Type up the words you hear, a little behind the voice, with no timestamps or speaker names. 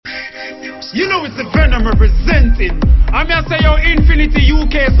You know it's the Venom representing. I'm gonna say your Infinity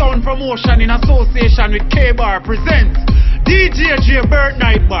UK Sound Promotion in association with K-Bar presents DJ J Birth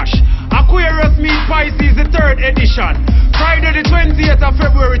Night Bash. Aquarius Meet Pisces, the 3rd edition. Friday the 28th of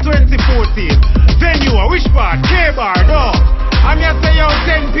February 2014. Venue, which part? K-Bar, dog. I'm gonna say your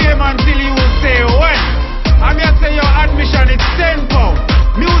 10 p.m. until you say when. I'm gonna say your admission is £10.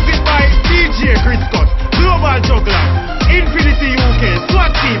 Music by DJ Chris Scott, Global JUGGLAZ, Infinity UK,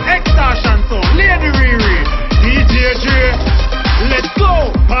 SWAT Team, EXTASION Sound, Lady Riri, DJ Dre. Let's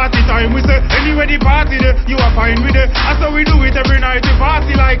go! Party time, we say. Anyway the party there, you are fine with it. That's how we do it every night. We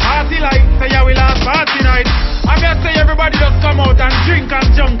party like. Say yeah, we last party night. I'm gonna say everybody just come out and drink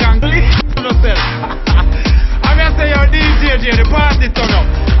and junk and glitch yourself. I'm gonna say your DJ J, the party turn up.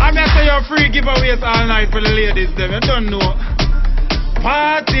 I'm gonna say your free giveaways all night for the ladies them. You don't know.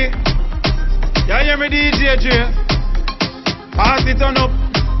 Party. You hear me DJ J? Party turn up.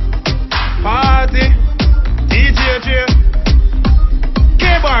 Party. DJ J.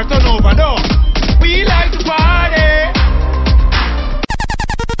 K-Bar turn over, dog. We like to party.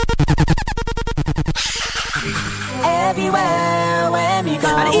 Everywhere where we go.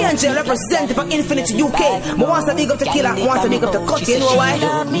 And Angel representing for Infinity UK. But once I dig up the killer, once I dig up the cut, you know why?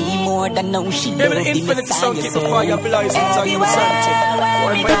 Love me more than no she love me. Infinity sound keep the fire blazing.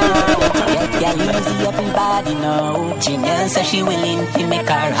 Yeah, easy everybody know. Genius says she willing to make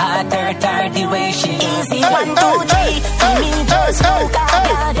her heart hurt the way she easy. 1, 2, 3, for me just look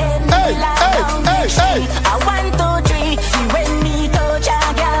at them. I 1, 2, 3, see when me touch a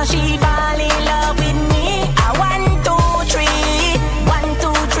girl, she fall in love with me. I 1, 2, 3, 1,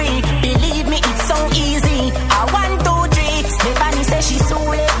 2, 3. Believe me, it's so easy. I 1, 2, 3. Stephanie says she so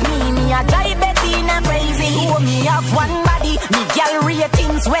left me. Me a drive Bettina crazy. Oh, me have one body. Me girl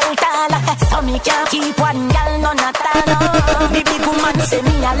ratings well tall. So me can't keep one girl none at all. Me big woman say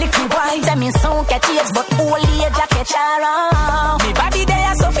me a little boy. Say me so catch it, but old age a catch her. Me body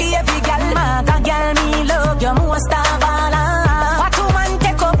there so for every girl. Maga girl me love you most of all. What woman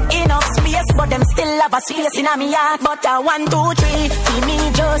take up enough space, but them still have a space in a me heart. But I 1, 2, 3, see me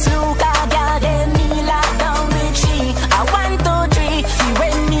just look a girl, then me lock down with she. I 1, 2, 3, see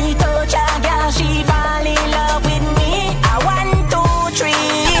when me touch a girl, she fall in love with me. I 1, 2, 3,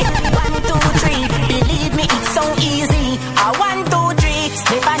 1, 2, 3. Believe me, it's so easy. I 1, 2, 3.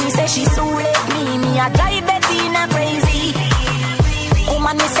 Stephanie says she so left me. Me a drive Bettina crazy.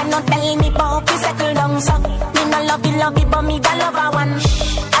 Woman, me say not tell me about you settle down so. Me no love you, but me da love a one.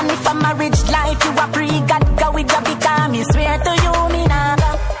 And if a marriage life you a pre-God go with you because me swear to you me nah go.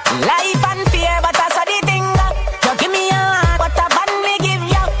 Life unfair, but that's how the thing go. You give me a heart, but a band me give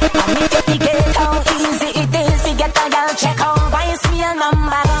you. And if you forget how easy it is, forget a girl, check how vice me a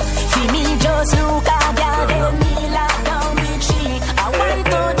number. See me just look a girl, then me lock down with she. I 1,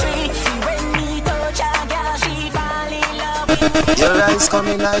 2, 3, see when me touch a girl, she fall in love with me. Your eyes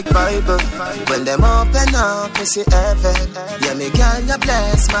coming like Bible. When them open up, you see heaven. Yeah, me girl, you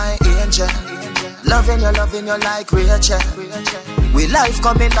bless my angel. Loving you like Rachel. We life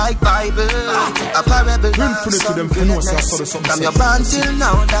coming like Bible. A parable from your born till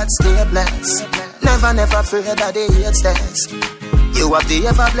now, that's still blessed. Never afraid of the hate stairs. You have the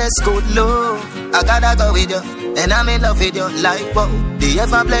ever blessed good love. I gotta go with you, and I'm in love with you like wow. The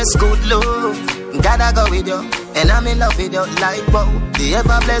ever blessed good love. Gotta go with you, and I'm in love with you like wow. The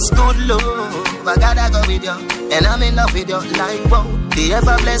ever blessed good love. I gotta go with you, and I'm in love with you like wow. The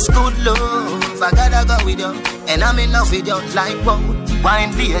ever blessed good love. I gotta go with you, and I'm in love with you like wow.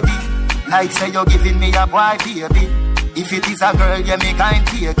 Wine lady, like say you're giving me a boy baby. If it is a girl, you me kind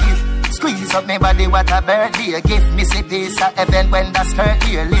take it. Squeeze up my body, what a birthday gift. Me see peace of heaven when that skirt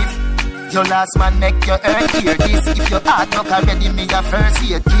here lift. Your last man make your earth hear this. If your heart not already, me a first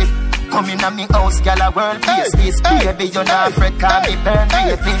year kid. Come in at me house, girl, a world peace. This baby, you're not afraid, call me burn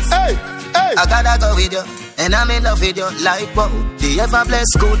rapist. I gotta go with you, and I'm in love with you like wow. The ever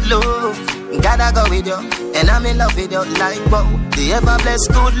blessed good love. Gotta go with you, and I'm in love with you like wow. The ever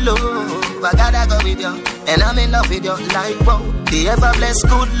blessed good love. I gotta go with you, and I'm in love with you like wow. The ever blessed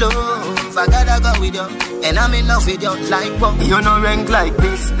good love. I gotta go with you, and I'm in love with you like wow. You know rank like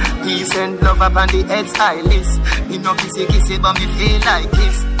this. Peace and love up on the head's eye list. Me no kissy, but me feel like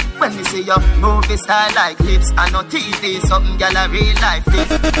kiss. When me see your movie style like lips, I know TV, something gal a real life this.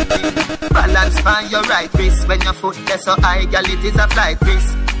 Balance by your right wrist. When your foot is so high, gal it is a flight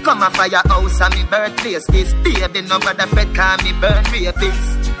risk. Come up for your house and me birthplace this. Baby, no brother Fred call me burn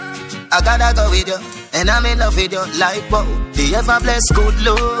rapist. I gotta go with you, and I'm in love with you like wow. The ever blessed good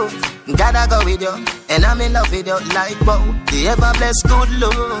love. Gotta go with you, And I'm in love with you like wow. The ever blessed good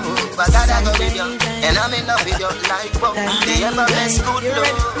love, I gotta go with you. And I'm in love with you like wow. The ever blessed good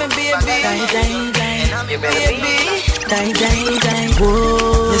love, I gotta go with you. And I'm in love with you.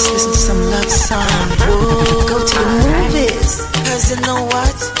 Whoa. Let's listen to some love song. Whoa. Go to the movies. Cause you know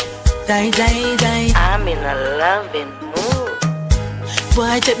what? I'm in a loving mood.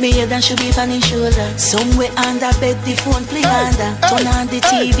 Boy, take me head and should be on his shoulder. Somewhere under bed, the phone play under. Turn on the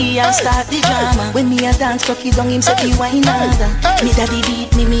TV and start the drama. When me a dance, cocky down, him say he wine under. Me daddy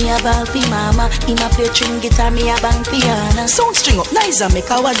beat me a ball fi mama. Him a play string guitar, me a bang piano. Sound string up nice and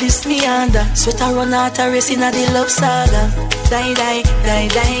make our this me under. Sweater run out a race in a the love saga. Die, die, die,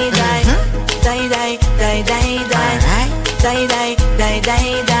 die, die. Die, die, die, die, die. Die, die, die,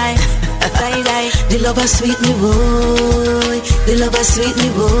 die, die. Die, die. The lover sweet me boy. The lover sweet me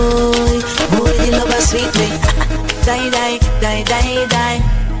boy. Boy, the lover sweet me. Die, die, die, die, die.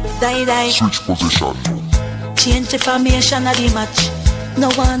 Die, die. Switch position. Change the formation of the match. No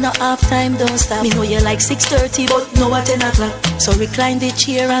one, no half time, don't stop. Me know you like 6:30, but no at 10 o'clock. So recline the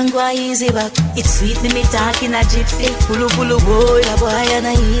chair and go easy back. It's sweet me talking a gypsy. Pulu pulu boy, a boy and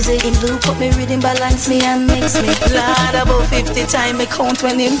a easy. Him blue put me rhythm, balance me and mix me. Lord, about 50 times me count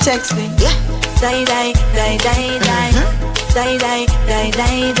when him text me. Yeah. Die, die, die, die, die. Die, die, die,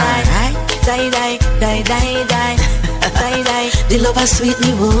 die, die. Die, die, die, die, die. Die, die. The lover sweet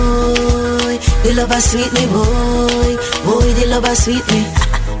me boy. The lover sweet me boy. Boy, the lover sweet me.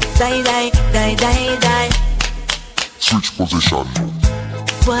 Die, die, die, die, die. Switch position.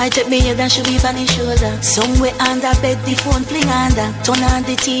 Boy, take me head and should be on his shoulder. Somewhere under bed, the phone fling under. Turn on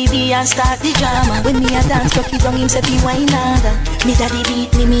the TV and start the drama. When me a dance, cocky down, him say he wine under. Me daddy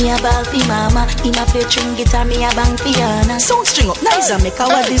beat me a ball fi mama. Him a play string guitar, me a bang piano. Sound string up nice and make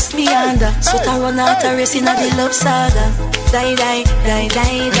our this me under. Sweater run out a race in a the love saga. Die, die, die,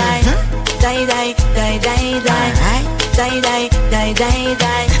 die, die. Die, die, die, die, die. Die, die, die, die,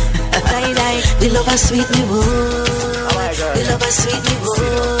 die. Die, die. The lover sweet me boy. The lover sweet me boy.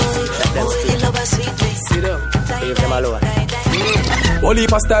 The lover sweet me. Sit up. Leave them alone. Whole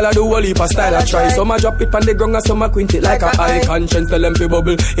heap of style I do, whole heap of style I try. Some a drop it on the ground and some a quint it like a high. Conscience tell them fi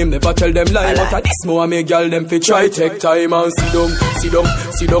bubble, him never tell them lie. But at this more make y'all them fi try. Take time and sit down, sit down,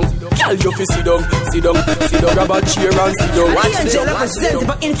 sit down. Y'all you fi sit down, sit down, sit down. Grab a chair and sit down. Watch the Angel representative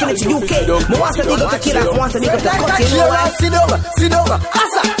of Infinity UK. Me want to dig up the killer, want to dig up the cut. Like a chair and sit down, sit down.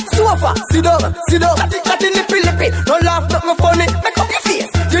 Asa, sofa, sit down, sit down. Cut in the lippy. Don't laugh, nothing funny. Make up your face.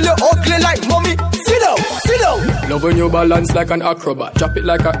 You look ugly like mommy. Sit down, sit down. Love when you balance like an acrobat. Drop it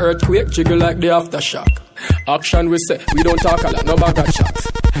like an earthquake, jiggle like the aftershock. Action we say, we don't talk a lot, no bag of shots.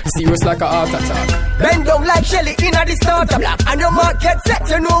 Serious like a heart attack. Bend down like Shelly in a the starter block. And your mark get set,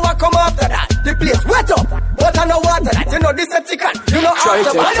 you know what come after that. The place wet up, water no water that. You know this a chicken, you know try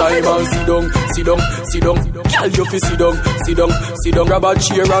after take time and sit down, sit down, sit down. Girl you fi sit down, sit down, sit down. Grab a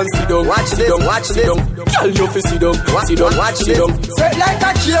chair and sit down. Watch sit this, down, watch sit this. down. Girl you fi sit down, sit down, watch sit down. Sit like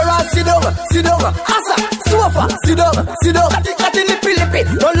a chair and sit down, sit down. Asa, sofa, sit down, sit down. Cut in lippy.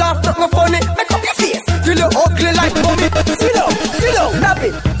 Don't laugh, nothing funny. Make up your face. You look ugly like mommy. Sit down, stop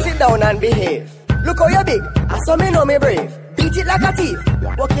it. Sit down and behave. Look how you big, I saw me know me brave. Beat it like a thief,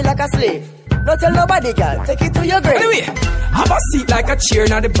 walk it like a slave. Don't tell nobody, girl, take it to your grave. Anyway, have a seat like a chair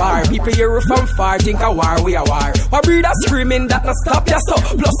in the bar. People hear from far, think a war, we a war. What breed a screaming that no stop ya so.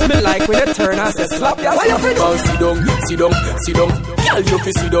 Plus me like when you turn and say slap ya so. Sit down, sit down, sit down. Girl you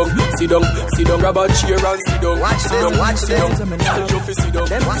fi sit down, sit down, sit down. Grab a chair and sit down. Watch this, watch this. Girl you fi sit down,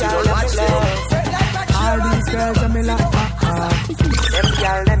 sit down, watch this. All these girls let me love. Them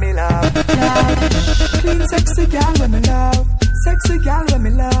girls let me love. Clean sexy girl let me love. Sexy girl let me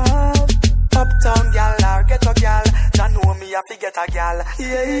love. Uptown gal or ghetto gal, ya know me I fi get a gal.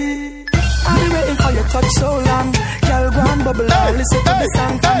 Yeah, I've been waiting for your touch so long. Gal go and bubble on, listen to the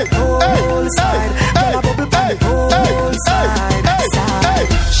song from the whole side. Gal a bubble from the whole side.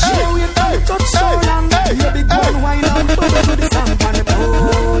 Show you from the touch so long. You big one wine and bubble to the song from the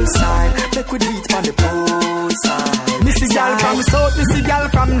whole side. Make we do it from the whole side. Missy gal from south, missy gal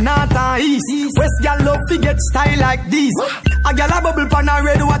from north and east. West gal love to get style like this. A gal a bubble pan a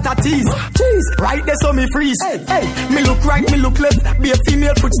red water tease. Cheese, right there so me freeze. Hey, me look right, me look left. Be a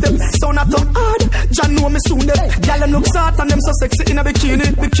female footstep. Sound a tongue hard, John know me soon dead. Gal them look short and them so sexy in a bikini.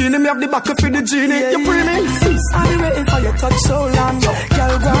 Bikini me have the back of the genie. You free me? I've been waiting for your touch so long.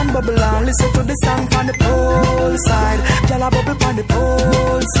 Gal go and bubble and listen to the song from the pole side. Gal a bubble from the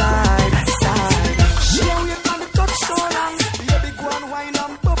pole side. Show you on the touch so long. Baby go and wine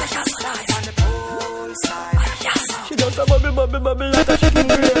and bubble on the pole side. She does a bubble like a chicken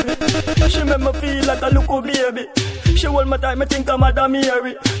gravy. She make me feel like a local baby. She hold my time, me think I'm Madam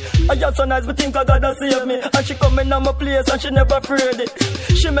Mary. I just so nice, me think I gotta save me. And she come in on my place and she never afraid it.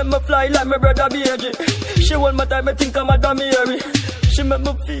 She make me fly like my brother BG. She hold my time, me think I'm Madam Mary. She make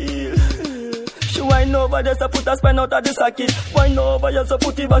me feel. She wind over just to put a spine out of the socket. Wind over just to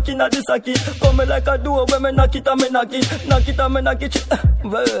put it back in the socket. Come me like a door when me knock it and me knock it. Knock it and me knock it.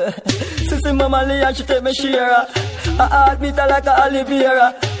 Sissy Mama Lee and she take me share. I heart beat her like a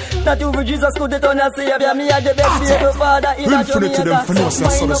Oliveira. That you for Jesus could it on a savior. Me are the best baby father in a Jamaica.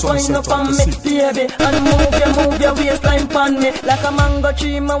 Wind up on me baby. And move your waistline pan me. Like a mango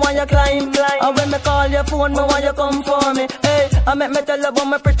tree me want you climb. And when me call your phone me want you come for me. Hey, I make me tell her about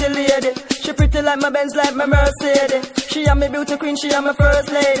my pretty lady. She pretty like my Benz, like my Mercedes. She am my beauty queen, she am my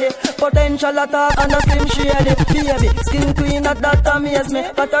first lady. Potential attack and a slim shady. Baby, skin queen at that amaze me.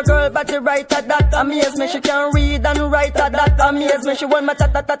 But a girl body right at that amaze me. She can read and write at that amaze me. She want my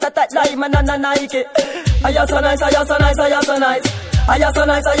ta-ta-ta-ta-ta diamond and a Nike. Are you so nice, are you so nice, are you so nice? Are you so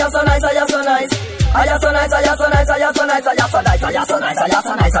nice, are you so nice, are you so nice? Are you so nice, are you so nice, are you so nice? Are you so nice, are you so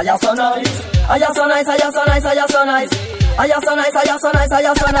nice, are you so nice, are you so nice? Are you so nice, are you so nice, are you so nice? Are you so nice, are you so nice, are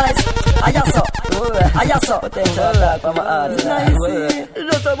you so nice? Are you so potential attack from my heart tonight.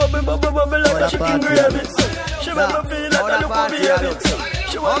 Just a bubble like a chicken gravy. She make me feel like a little baby.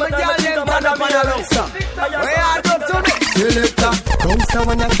 She want me to think I'm Madam Mary. Where are you to me? Selector, come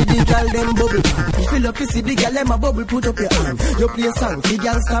someone and the girl them bubble. If you look to see the girl them a bubble, put up your hand. You play a song, the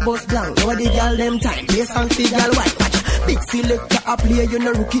girl star bus blank. Now the girl them time, play a song, the girl white. Big selector a player, you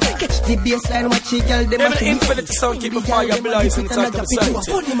no rookie. Catch the baseline, watch the girl them a infinity sound, keep the fire blazing inside the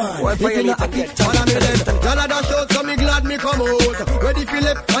society. Why you need to get all of me then? Y'all a dash out, so me glad me come out. Ready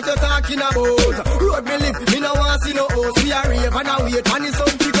Philip, what you talking about? Road me live, me no want see no host. We a rave and a wait, and it's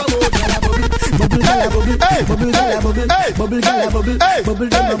something come out. Bubble gala bubble, bubble gala bubble, bubble gala bubble, bubble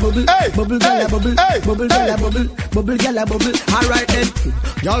gala bubble, bubble gala bubble, bubble gala bubble, bubble gala bubble. Alright then,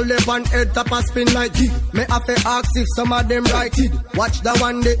 y'all live on head top a spin like G. Me have to ask if some of them right it. Watch the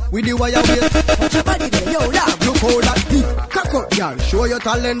one day with the wire waist. Watch your body there, yo love. Look how that deep. Cock up, y'all. Show your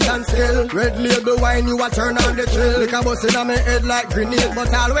talent and skill. Red label wine, you a turn on the trail. Like a bus in my head like grenade.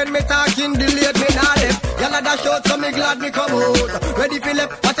 But all when me talking delayed, me not left. Y'all a dash out, so me glad me come out. Ready Philip,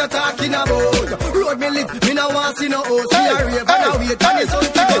 what you talking about? Road me lit, me no want see no host. We a rave and a wait, and it's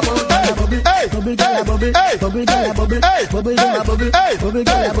something come out. Bubble gala bubble, bubble gala bubble, bubble gala bubble, bubble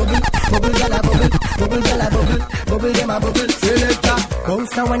gala bubble, bubble gala bubble, bubble gala bubble, bubble dem a bubble. Selector,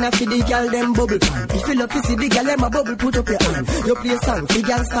 bounce and when I see the girl them bubble. If you love to see the girl them a bubble, put up your hand. You play a song, the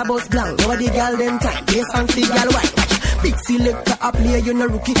girl star bus blank. Now the girl them time, play a song, the girl white. Big selector a player, you no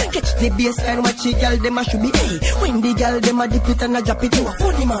rookie. Catch the baseline, watch the girl them a should be. Hey, when the girl them a dip it and a drop it, you a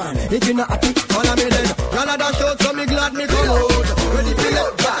funny man. If you not happy, follow me then. Y'all a dash out, so me glad me come out. Ready for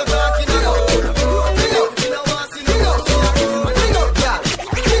love, what you talking about?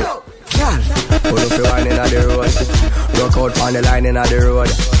 Who if you wine inna the road? Rock out on the line inna the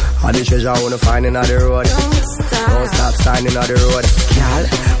road. All the treasure wanna find inna the road. Don't stop signing inna the road. Girl,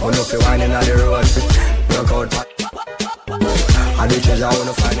 who if you wine inna the road? Rock out all the treasure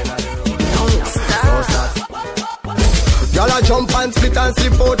wanna find inna the road. Don't stop. Y'all a jump and split and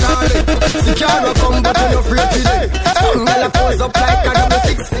slip out all day. Secure come but you no free for it. Some y'all a pose up like a double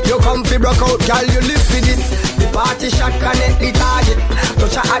six. You come fi broke out, y'all you live for this. The party shot connect the target.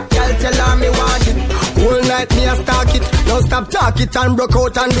 Touch a hot girl, tell her me want it. Whole night me a stalk it. Don't stop talk it and broke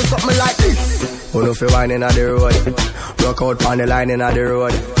out and do something like this. Who know fi wine inna the road? Broke out on the line inna the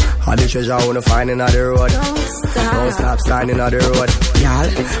road. All the treasure wanna find inna the road. Don't stop signing inna the road. Y'all,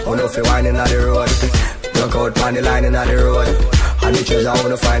 who know fi wine inna the road? Broke out on the line inna the road. All the treasure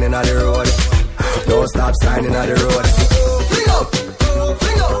wanna find inna the road. Don't stop signing inna the road. Fling up,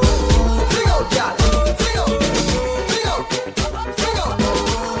 fling up, fling up, y'all.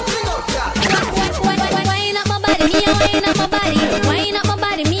 Wind up my body, wind up my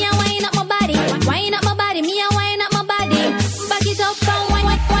body, me a wind up my body, wind up my body, me a wind up my body. Back it up and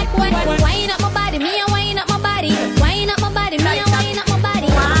wind up my body, me a wind up my body, wind up my body, me a wind up my body,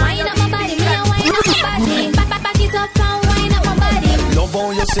 wind up my body, me a wind up my body. Back it up and wind up my body. Love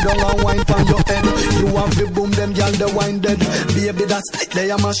how you sit down and wine on your head. You have the boom, them gyal the wine dead. Baby that's they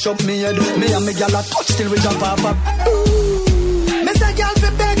a mash up me head. Me and me gyal a touch till we jump up. Me say gyal fi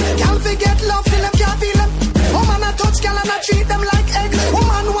beg, gyal fi get love till them can't feel them. Woman a touch girl and I treat them like egg.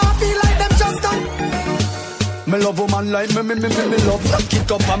 Woman want feel like them just done. Me love woman like me love lock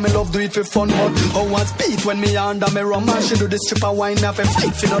it up and me love do it for fun. But how I speed when me under me rum and she do the stripper wine me have a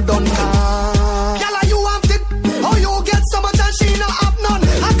flick fi no done. Girl you want it? How you get so much and she no have none?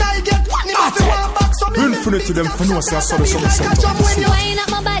 And I get one in the one back so me infinite to them for no say I saw the summer Wind up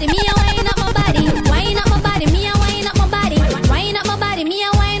my body, me a wind up my body, wind up my body, me a wind up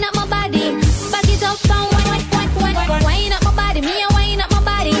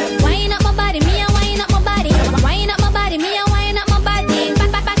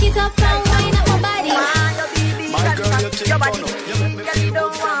up and wind up my body. My girl, you take your body. Girl,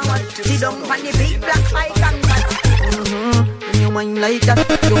 don't want one. Sit down on the big black bike and you mind like that.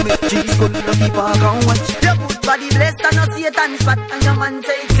 You make cheese good to people can watch. Your good body blessed and no Satan spot. And your man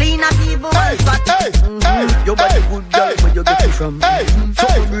say clean as evil one spot. Your body good girl, where you get it from? So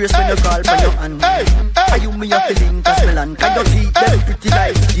embrace when you call for your hand. Are you me a feeling cause melan? Can you see them pretty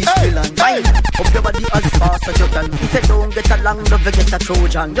like this villain? Fine, up your body as fast as you can. If you don't get along, don't forget a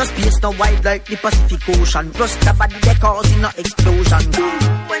Trojan. Just space no wide like the Pacific Ocean. Plus the body they causing no explosion.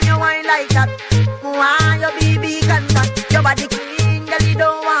 When you whine like that, why your baby can touch? Your body clean, girl, you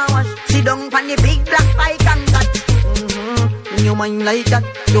don't want wash. Sit down on the big black bike and touch. When you mind like that,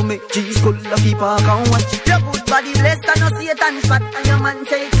 you make cheese full of people can watch. Your good body blessed and no Satan spot. And your man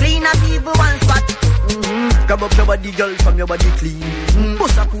say clean as evil one spot. Grab up your body, girl, from your body clean.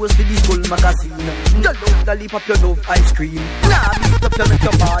 Bust a pose for this full magazine. You love the lip up, you love ice cream. Nah, beat up, you make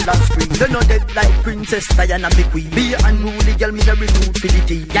your ball and scream. You know dead like Princess Diana, the queen. Be unruly, girl, me the renewed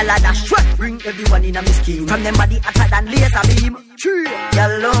fidelity. Y'all a dash, bring everyone in a me scheme. From them body hotter than laser beam.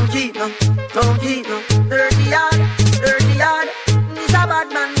 Y'all don't keep no, dirty yard. This a bad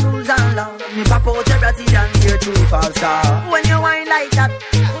man rules and law. Me pop out your Brazilian here to false star. When you whine like that,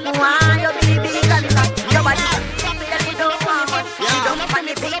 why your baby can touch your body? You don't want much. You don't want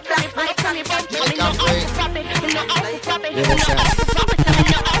me big black. I can't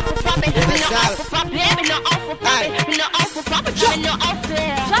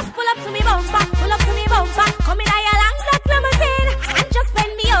just pull up to me bumper, come in your long black limousine and just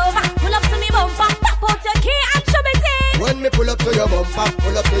bend me over. Pull up to me bumper, pop out your key and show me thing. When me pull up to your bumper,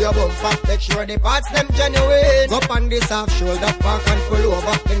 make sure the parts them genuine. Go on this half shoulder, park and pull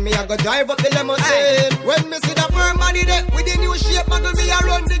over. Then me I go drive up the limousine. When me see the firm body there with the new shape, muggle me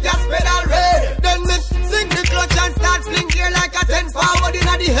around the gas pedal red. Then me sing the clutch and start fling gear like a 10 forward in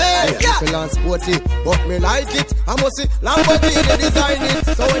the head. Yeah, feel and sporty, but me like it. I must see Lamborghini design it.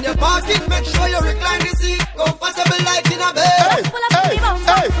 So when you park it, make sure you recline the seat, comfortable like in a bed. Pull up to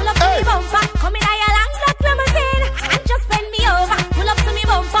me bumper, come in your long black limousine and just bend me over. Pull up to me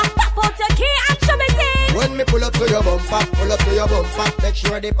bumper, pop out your key and show me thing. When me pull up to your bumper, make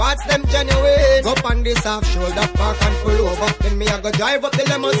sure the parts them genuine. Go on this half shoulder, park and pull over. Then me I go drive up the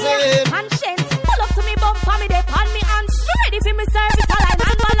limousine. Conscience, pull up to me bumper, me dey on me hands. Me ready for me service, all I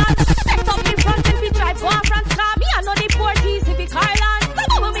manual. Set up me front and we drive go on front car. Me I know the Portuguese if we Carland. So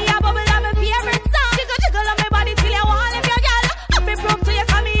bubble me a bubble, I'm my favorite song. Jiggle on my body till you want if you're girl. Up me proof till you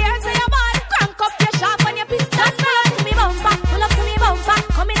come here, say you're bad. Crank up your shop when you piss. Just pull up to me bumper,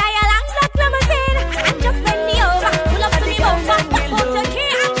 come in your long black limousine and just bend me over. Pull up to me bumper, pop out your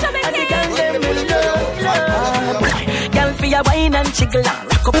key and show me thing. Girl, for your wine and jiggle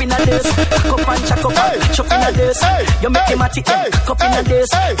and rock up in a this, rock up and chuck up and catch up in a this. You make him at it, rock up in a this.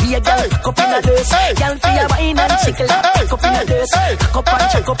 Be a girl, rock up in a this. Girl, for your wine and jiggle and rock up in a this, rock up and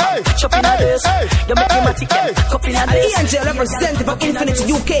chuck up and catch up in a this. You make him at it, rock up in a this. Angel representative of Infinity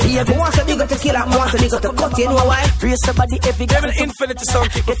UK. He wants a nigga to kill him, wants a nigga to cut. You know why? Free somebody every girl. Give an Infinity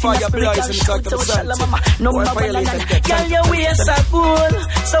sound kick before you blaze and talk to the sun. Number one, girl, your waist are cool,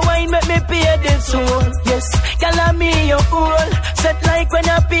 so wine make me pay the toll. Yes, girl, I'm me your fool. Set like when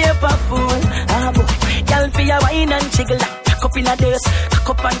you paper fool. Ah boy, girl, for your wine and jiggle like cock up in a dance, cock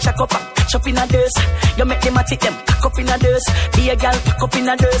up and chuck up and catch up in a dance. You make them a tick them, cock up in a dance. Be a girl, cock up in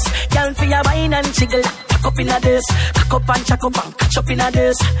a dance. Girl, for your wine and jiggle like cock up in a dance, cock up and chuck up and catch up in a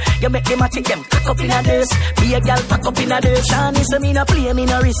dance. You make them a tick them, cock up in a dance. Be a girl, cock up in a dance. Shani say me no play, me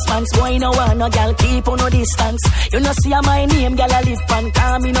no response. Boy no want no girl, keep on no distance. You no see my name, girl I live pan.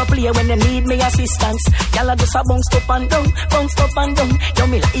 Call me no play when you need me assistance. Girl I just a bounce up and down, bounce up and down. You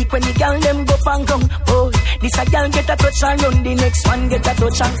me like when the girl them go and come. Oh, this a girl get a touch and run, the next one get a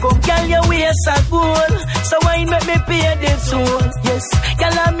touch and come. Girl your waist a gold, so wine make me pay the toll. Yes,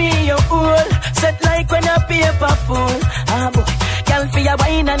 girl I me your old, set like when a paper full. Ah boy, girl for your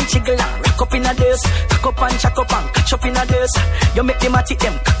wine and jiggle and rock up in a dance, cock up and chuck up and catch up in a dance. You make them a tick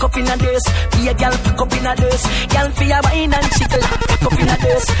them, cock up in a dance. Be a girl, cock up in a dance. Girl for your wine and jiggle and rock up in a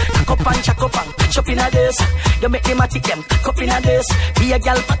dance, cock up and chuck up and catch up in a dance. You make them a tick them, cock up in a dance. Be a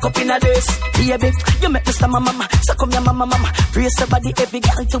girl, cock up in a dance. Baby, you make me stammer mama, so come your mama. Raise your body every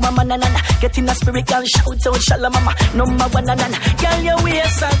girl to mama nana. Get in a spirit girl, shout out shala mama. Number one nana. Girl your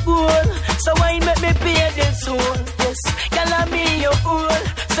waist are cool, so wine make me pay the soul. Yes, girl I me your old,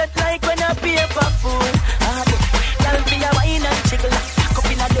 set like when a paper full. Ah, girl be a wine and jiggle, cock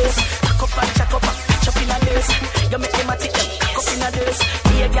up in a dance, cock up and chuck up and catch up in a dance. You make them a tick them, cock up in a dance.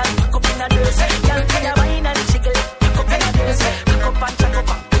 Be a girl, cock up in a dance. Girl be a wine and jiggle, cock up in a dance, cock up and chuck up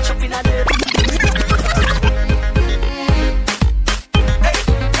and catch up in a dance.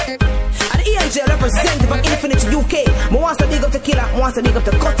 representing for Infinity UK. I want to big up the killer, I want to big up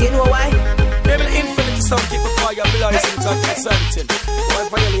the cut, you know why? Maybe the Infinity sound keep a fire, blazing, talking something. Why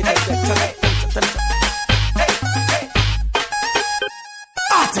violate that?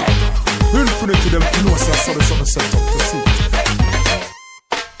 Infinity them know say something set up to see.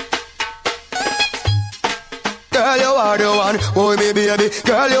 Girl, you are the one, oh me baby.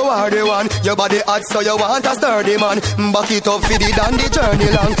 Girl, you are the one. Your body hot, so you want a sturdy man. Back it up for the dandy journey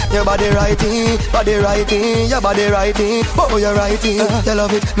long. Your body righty, your body righty. Oh, you're righty. You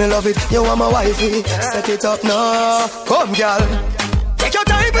love it, me love it. You want my wifey. Set it up now, come girl. Take your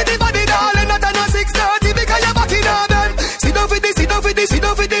time with the body, darling. Not on a 6:30 because you're back in a bed. Sit down for this, sit down for this, sit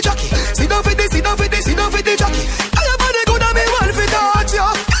down for the jockey. Sit down for this, sit down for this, sit down for the jockey. And your body good and me want to touch you.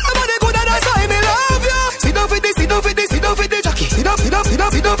 Your body good and that's why me love you. Sit down for this, sit down for this, sit down for the jockey. Sit down, sit down, sit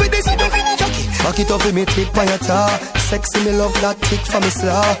down, sit down for this, sit down for the jockey. Back it up with me tip on your tar. Sexy me love that tick for me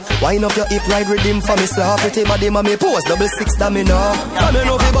slaw. Wind up your hip ride redeem for me slaw. Pretty body ma me pose 66 that me know. Come in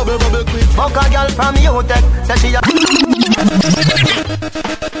over bubble bubble quick. Fuck a girl from you tech. Say she a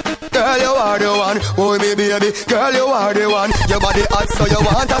girl, you are the one, oh me baby. Girl, you are the one. Your body hot, so you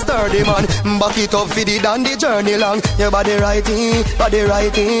want a sturdy man. Back it up for the dandy journey long. Your body righty,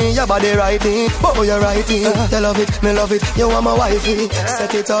 your body righty. Oh, you're righty. You love it, me love it. You want my wifey.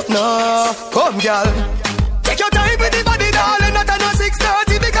 Set it up now, come girl. Take your time with the body, darling. Not on a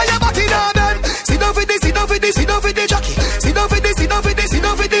 6:30 because you're back in a bed. Sit down for this, sit down for this, sit down for the jockey. Sit down for this, sit down for this, sit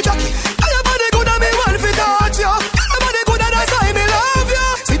down for the jockey. And your body good and me want to touch you. Your body good and that's why me love you.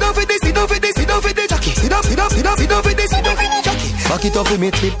 Sit down for this, sit down for this, sit down for the jockey. Sit down, sit down, sit down, sit down for this, sit down for the jockey. Back it up with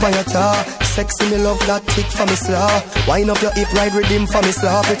me tip on your tar. Sexy me love that tick for me slaw. Wind up your hip ride redeem for me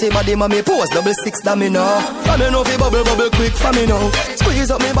slaw. Pretty body ma me pose 66 that me know. For me know fi bubble bubble quick for me now.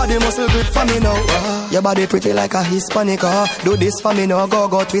 Squeeze up me body muscle grip for me now. Your body pretty like a Hispanic. Do this for me now.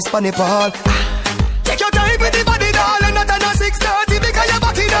 Go twist for me Paul. Take your time with the body, darling. Not on a 6:30 because you're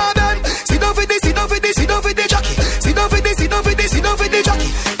back in a bed. Sit down for this, sit down for this, sit down for the jockey. Sit down for this, sit down for this, sit down for the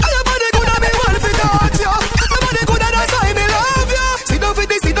jockey. And your body good and me want to touch you. Your body good and that's why me love you. Sit down for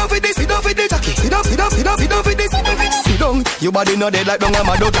this, sit down for this, sit down for the jockey. Sit down, sit down, sit down, sit down for this, sit down for this. Sit down. Your body no dead like down a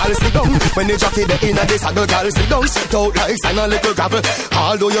mad girl. Sit down. When the jockey the inna the saddle, girl. Sit down. Sit out like sand a little gravel.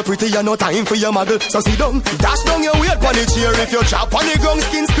 Although you're pretty, you no time for your muggle. So sit down. Dash down your weight on the chair. If you chop on the ground,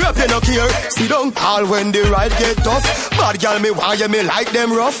 skin scrape you no care. Sit down. All when the ride get tough. Bad girl me why you me like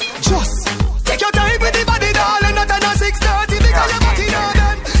them rough. Just take your time with the body, darling. Not on a 6:30 because you're back in a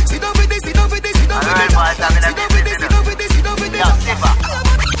bed. Sit down for this, sit down for this, sit down for this. Sit down for this, sit down for this, sit down for this.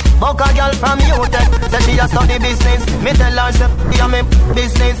 Buck a girl from UTech, say she a study business. Me tell her say yeah me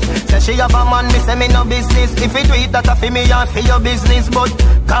business. Say she have a man, me say me no business. If you do it that a fi me and fi your business, but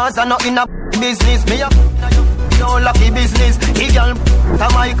cause I not in a business. Me a no lucky business. He girl to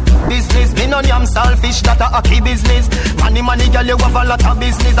my business. Me no yam selfish that a key business. Money girl you have a lot of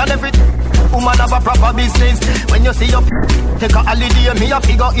business and every woman have a proper business. When you see your take a holiday, me a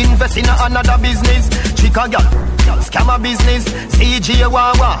figure invest in another business. Chica girl. Scammer business, CG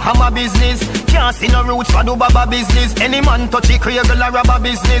Wawa, hammer business. Can't see no roots for do baba business. Any man touch it, create a rubber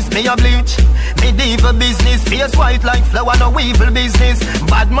business. Me a bleach, me devil business. Face white like flower, no evil business.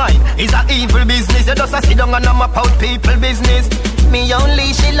 Bad mind is a evil business. You just a sit down and I'm map out people business. Me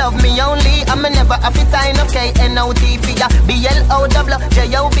only, she love me only. I'm never a fit time, okay, N-O-T for ya.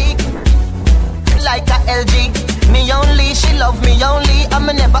 B-L-O-W-J-O-B like a LG. Me only, she love me only. I'm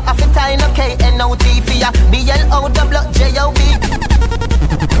never a fit time, okay, N-O-T for ya. B-L-O-W-J-O-B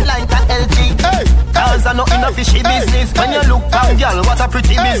like a LG. Hey, cause I know in a fishy business. When you look down, girl, what a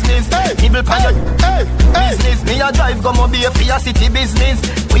pretty business. Nibble pan your business. Me a drive, go be a for your city business.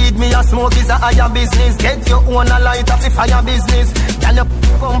 Weed me a smoke is a higher business. Get your own a light of the fire business. Can you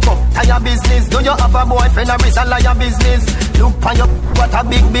pump up tire business? Do you have a boyfriend or is a liar business? Look pan your what a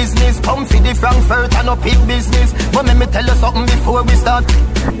big business. Come for the Frankfurt and a big business. But let me tell you something before we start.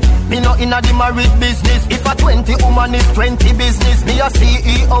 Me no inna the married business. If a 20 woman is 20 business. Me a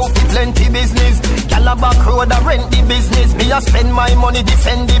CEO for plenty business. Gyal a back road a rent the business. Me a spend my money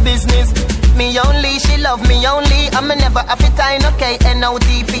defend the business. Me only, she love me only. I'm never a fit time, okay,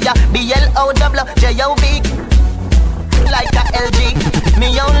 N-O-T for ya. B-L-O-W-J-O-B like a LG. Me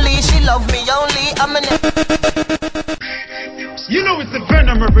only, she love me only. I'm never. You know it's the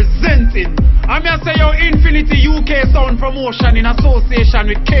Venom representing. I'm here to say your Infinity UK Sound Promotion in association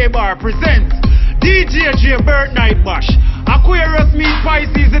with K-Bar presents DJ Bird Night Bash Aquarius Meet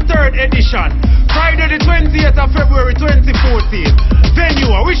Pisces the 3rd edition, Friday the 28th of February 2014.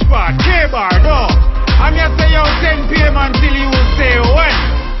 Venue, which part? K-Bar, dog. I'm here to say your 10 p.m. until you say when.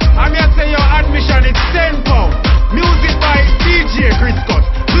 I'm here to say your admission is £10. Music by DJ Chris Scott,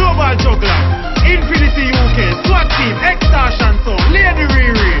 Global JUGGLAZ.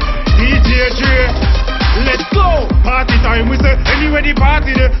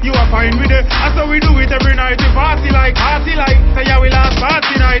 party there, you are fine with it. That's how we do it every night. We party like, say yeah, we last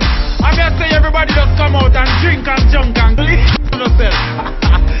party night. I'm here to say everybody just come out and drink and jump and glitch yourself.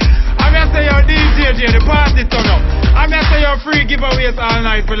 I'm here to say your DJ, the party turn up. I'm here to say your free giveaways all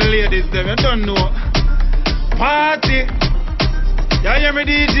night for the ladies them. You don't know. Party. You hear me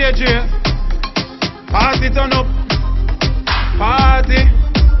DJ? Party turn up. Party.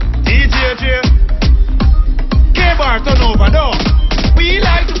 DJ. K-bar turn over though. We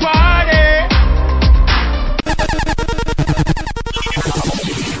like to party.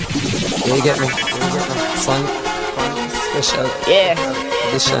 Yeah, you get me? Fun, special,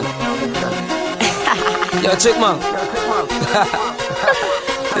 edition. Yo, chick man.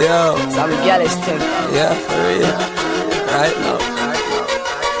 Yo, some girlish thing. Yeah, for real. Right now.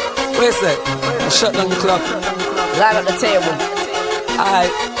 Wait a sec. Shut down the clock. Line up the table.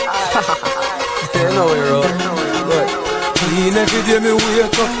 Alright. You know we roll. Good. Clean every day me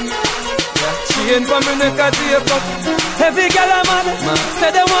wake up. Chain for me neck a tape up. Every girl a mad.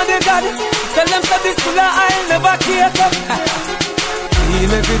 Say they want the God. Tell them say this full of I'll never cake up.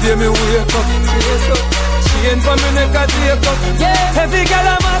 Clean every day me wake up. Chain for me neck a tape up. Every girl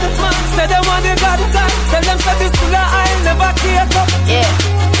a mad. Say they want the God. Tell them say this full of I'll never cake up.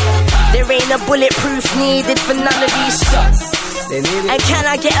 There ain't a bulletproof needed for none of these shots. And can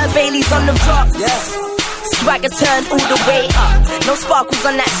I get a Bailey's on the rocks? Swagger turned all the way up. No sparkles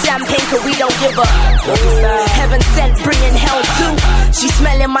on that champagne, cause we don't give up. Heaven sent, bringing hell too. She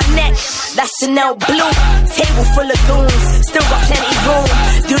smelling my neck, that's Chanel blue. Table full of goons, still got plenty room.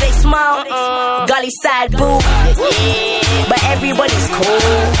 Do they smile? Gully side boo. But everybody's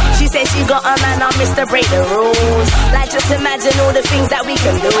cool. She said she got a man on Mr. Break the rules. Like just imagine all the things that we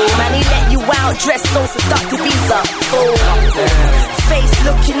can do. Man, he let you out, dressed so seductive, he's a fool. Face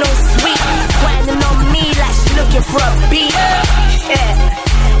looking all sweet, whining on me like she looking for a beat.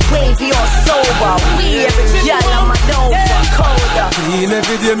 Wavy or sober, we every girl on my dome for colder. Clean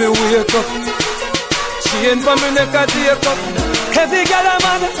every day me wake up. Chain for me neck a tape up. Every girl a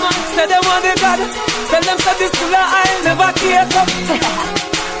mad, say they want the God. Tell them say this full of I'll never cake up.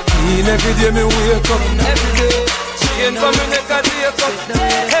 Clean every day me wake up. Every day. Chain for me neck a tape up.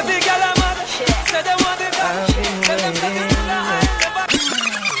 Every girl a mad, say they want the God. Tell them say this full of I'll never.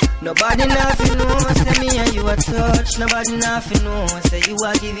 Nobody nothing know, say me and you a touch. Nobody nothing know, say you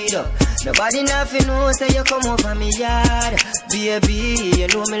a give it up. Nobody nothing know, say you come over me yard. Baby, you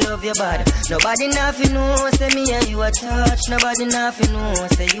know me love your body. Nobody nothing know, say me and you a touch. Nobody nothing know,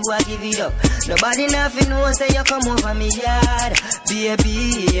 say you a give it up. Nobody nothing know, say you come over me yard.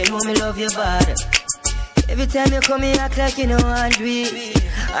 Baby, you know me love your body. Every time you come here, act like you know and do it.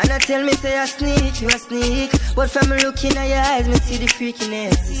 And I tell me, say I sneak, you a sneak. But from looking at your eyes, me see the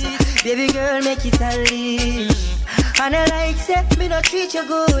freakiness. Baby girl, make it unleash. And I like, say, me no treat you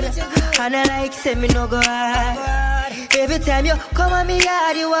good. And I like, say, me no go hard. Every time you come on me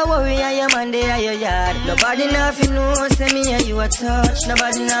yard, you a worry and your man there at your yard. Nobody nothing know, say me and you a touch.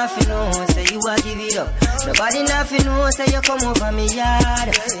 Nobody nothing know, say you a give it up. Nobody nothing know, say you come over me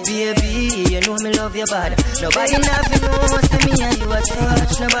yard. Baby, you know me love your body. Nobody nothing know, say me and you a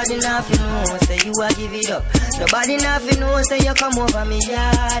touch. Nobody nothing know, say you a give it up. Nobody nothing know, say you come over me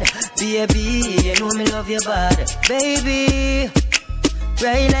yard. Baby, you know me love your body. Baby,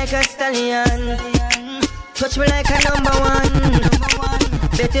 ride like a stallion. Touch me like a number one.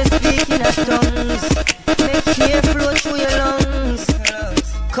 Better speak in a tongues. Make air flow through your lungs.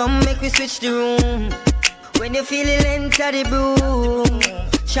 Come make me switch the room. When you feel it, enter the broom.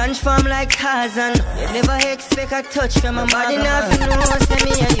 Transform like Tarzan. You never expect a touch from a body. Nothing know, say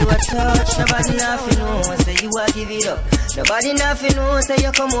me and you a touch. Nobody nothing know, say you a give it up. Nobody nothing know, say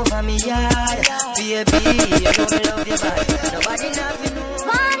you come over me yard. Baby, you know me love your body. Nobody nothing know.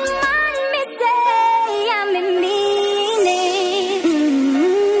 One man me say I'm in meaning.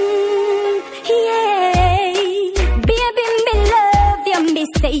 Yeah, baby me love you. Me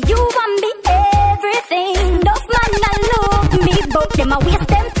say you want me everything. Enough man I love me, but them a waste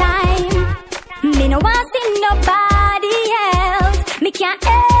them time. Me no want see nobody else. Me can't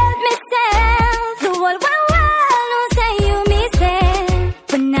help myself. The whole world no say you me say.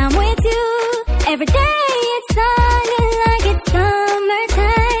 When I'm with you, every day it's sunny like it's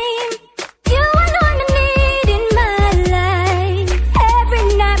summertime. You alone I need in my life. Every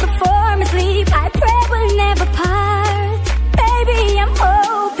night before me sleep, I pray we'll never part. Baby, I'm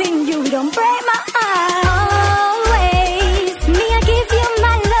hoping you don't break my heart. Always, me I give you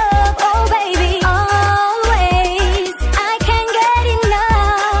my love, oh baby. Always, I can't get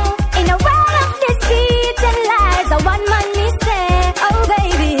enough. In a world of deceit,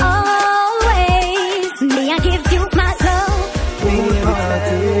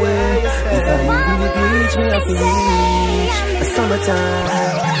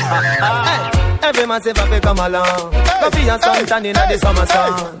 summertime. Every man say fi come along. Go for your suntan inna the summer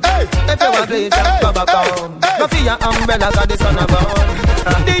sun. If you want play jump, go back home. Go for your umbrella 'cause the sun a burn.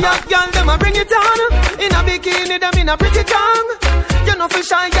 The young girl them a bring it on. In a bikini them in a pretty tongue. You know fi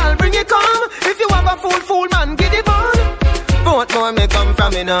shy girl bring it come. If you have a fool man get it on. Both more may come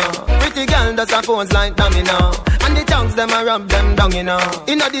from me now. Pretty girl does her phones like dummy now. And the tongues them a rub them down you know.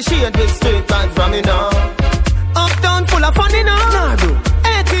 Inna the shade with straight vibes from me now. Uptown full of fun you know. Nah bro.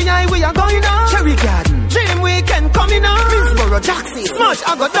 ATI we are going on. Cherry Garden. Dream Weekend coming on. Middlesboro, Jackson. Smash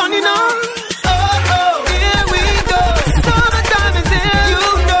I got done you know. Oh, here we go. Summertime is here. You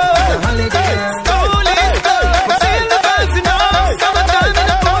know. It's a holiday. Holy stuff. Feel the vibes you know. Summertime in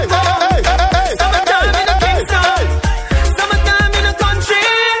the Congo. Summertime in the Kingston. Summertime in the country.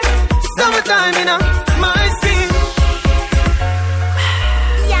 Summertime in my skin.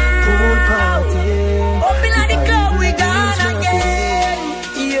 Pool party. Open at the club we gone again.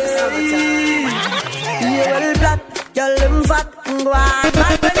 Yeah, well black, y'all them fat, go on,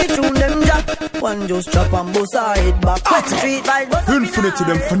 back when they tune them drop. One just chop and bust her head back. Street vibes, Infinity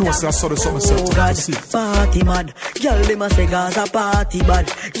them for no say I saw the summer set. Oh God, party mad. Y'all them a say Gaza party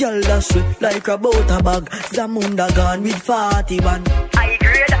bad. Y'all dash sweet like a butter bag. Zamunda gone with 40 man. I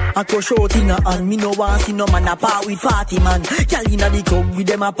agree. I go short in a hand, me no want see no man a part with 40 man. Y'all inna the club with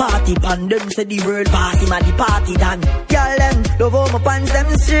them a party pan. Them say the world party man, the party done. Y'all them love how my pants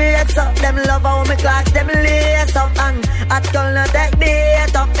them straight up. Them love how my clocks them lace up. And at girl not take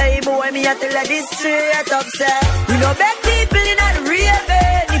bait up. Hey boy, me a tell her this straight up. Say we no beg people inna the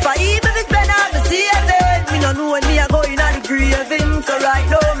raving. If I even if spend all the saving, me no know when me a go inna the graving. So right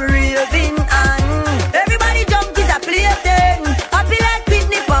now me raving and everybody jump is a plaything. Happy like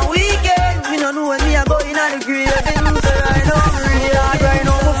picnic on weekend. Me no know when me a go inna the graving. So right now me real right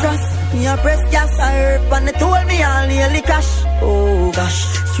now me frost. Me a press gas I herb and they told me I'll nearly cash. Oh gosh,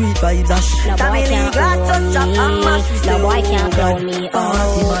 street vibes ash. No boy can't own me. No boy can't blow me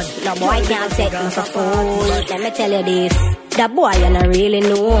out. No boy can't take me for fool. Let me tell you this. That boy you no really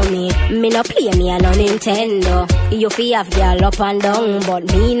know me. Me no play me a no Nintendo. You fi have girl up and down, but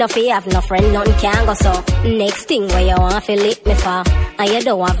me no fi have no friend nothing can go so. Next thing where you want fi lick me for, and you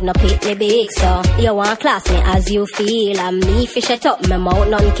don't have no pick me big so. You want class me as you feel, and me fi shut up my mouth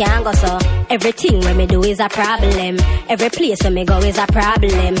nothing can go so. Everything when me do is a problem. Every place where me go is a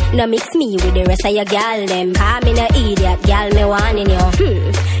problem. No mix me with the rest of your gal them. Call me no idiot, gal me wanting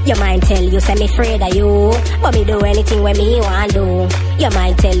you. You might tell you say me afraid of you, but me do anything when me want do. You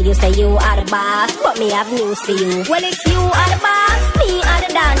might tell you say you are the boss, but me have news for you. Well if you are the boss, me are the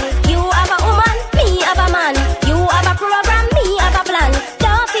dan. You have a woman, me have a man. You have a program, me have a plan.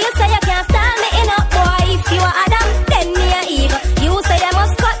 Don't feel say you can't stand me in up, boy. If you are Adam, then me a Eve. You say you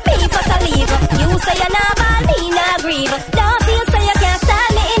must cut me for to leave. You say you not bad, me not grieve. Don't feel say you can't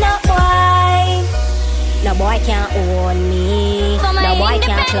stand me in up, boy. No boy can't own me. No boy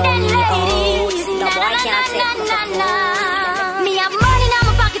can't clone me out. No boy can't take me for fool. Me have money in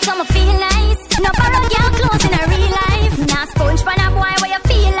my pocket so me feel nice. No borrow girl clothes in a real life. Now sponge pan a boy where you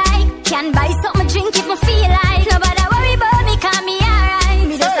feel like. Can buy something drink if me feel like. Nobody worry about me, call me alright.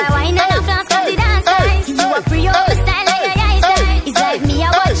 Me just a wine and a flask 'cause it dance nice. You a pre up my style like your eyesight. It's like me I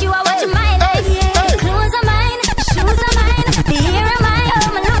watch you, I watch my life. The clothes are mine, shoes are mine, the hair are mine. Oh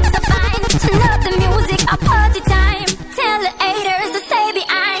my looks are fine. Turn up the music, a party time. Tell the haters to stay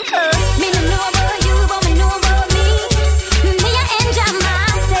behind. Me no know about you, but me know about me. Me I enjoy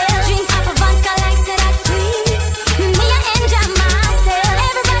myself. Drink up a vodka like say that free. Me I enjoy myself.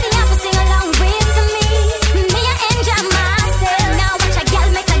 Everybody have to sing along with me. Me I enjoy myself. Now watch a gal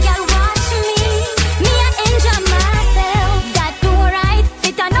make a gal watch me. Me I enjoy myself. That do right.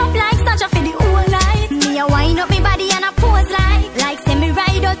 Fit on up like such a for the whole night. Me I wind up me body and I pose like say me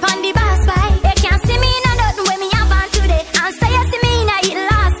ride out on the bus bike. They can't see me in a nothing when me have on today. And say you see me in a it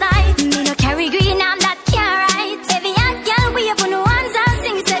last night. Me no carry green, I'm that can't right. Every hot girl we up on the ones and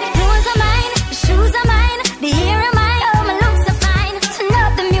sing. Say the clothes are mine, the shoes are mine, the hair are mine. Oh my looks are fine. Turn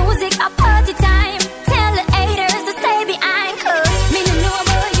up the music, a party time. Tell the haters to stay behind. Me no know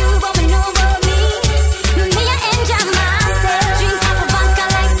about you, but me know about me. Me I enjoy myself. Drink up a vodka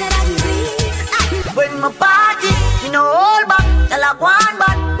like say that free. When my party, me no hold back. Tell a one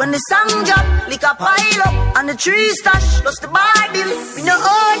back. When the song drop, lick a pile up. And the tree stash, plus the Bible. Me no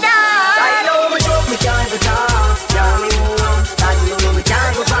hold that. I know me joke, me can't go talk. Yeah, me home. I know me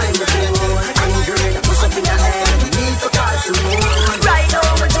can't go find the floor. I'm girl, I put something in your head. Me need to call someone. Right now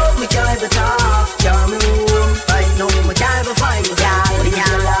me joke, me can't go talk. Yeah, me home. I know me can't go find the floor.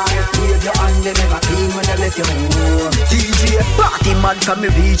 Leave your hand, them never clean when they let you home. DJ party mad, from me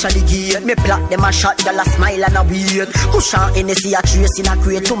reach at the gate. Me block them a shot, girl a smile and a wait. Cushion Hennessy a trace in a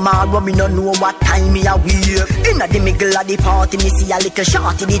crate. Tomorrow me no know what time me a wait. Inna the middle of the party, me see a little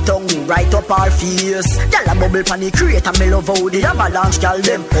shot in the tongue right up our face. Girl a bubble pan the crate and me love how the avalanche girl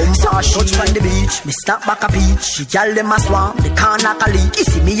them. Touch from the beach, me stop back a peach. Girl them a swarm, they can't knock a leak. You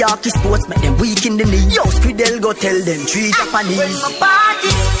see me Yorkie sports, make them weak in the knee. Yo, Squidel go tell them 3 Japanese. When my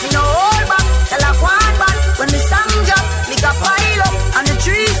party, me no hold back. Tell a one back. When the sun drop, me got pile up. And the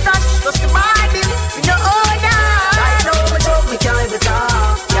tree stash, just the Bible. Me no hold down. Right now, me joke, me can't even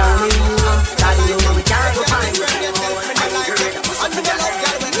talk. Yeah, me daddy, you know me can't go find you.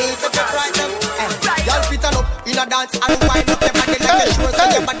 Y'all fit on up in a dance and wind up your body like a show. So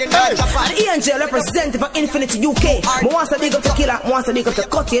your body not jump on. The angel representative for Infinity UK. Mo wants to dig up the killer, mo wants to dig up the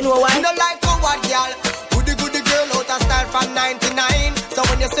cut. You know why? You don't like what, y'all? Goody girl out of style from 99. So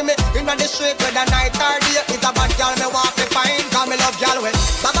when you see me in the street with a night or day, it's a bad girl me want to find. Cause me love y'all with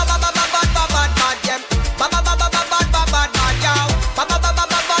bad bad bad bad bad bad bad bad yeah. Bad bad bad bad bad bad bad bad y'all. Bad bad bad bad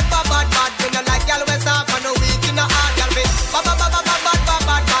bad bad bad bad. Me no like y'all with soft and no weak in the heart y'all with bad bad bad bad bad bad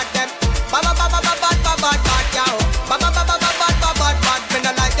bad bad them. Bad bad bad bad bad bad bad bad y'all. Bad bad bad bad bad bad bad bad. Me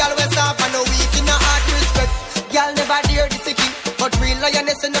no like y'all with soft and no weak in the heart. Respect y'all never dare this king, but real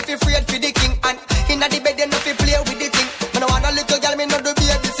lioness enough afraid for the king and. Inna the bed, enough to play with the thing. When I want a little girl, me not do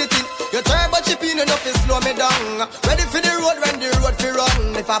baby sitting. You turn but chip in enough to slow me down. Ready for the road when the road fi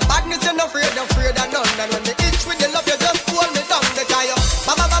run. If a badness you're not afraid of none. And when the itch with the love, you just hold me down. The guy up,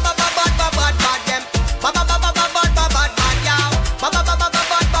 ba ba ba ba ba ba ba ba ba them. Ba ba ba ba ba ba ba ba ba yow. Ba ba ba ba ba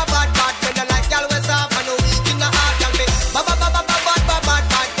ba ba ba ba. When you like y'all with soft and no weak in the heart, y'all be. Ba ba ba ba ba ba ba ba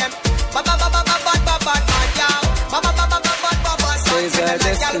ba them. Ba ba ba ba ba ba ba ba ba yow. Ba ba ba ba ba ba ba ba. Says our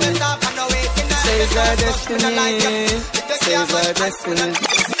destiny. Says our destiny, says our destiny.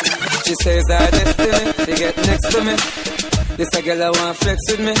 She says our destiny, they get next to me. This a girl I want flex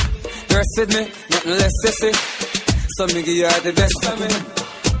with me, rest with me, nothing less sissy. So me give her the best of me.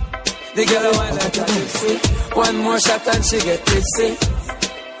 The girl I want like a gypsy. One more shot and she get tipsy.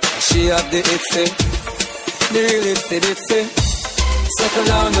 She have the itsy, the real itsy bitsy. Settle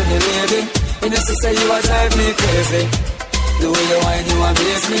down on the lady. You know she say you a drive me crazy. The way you whine you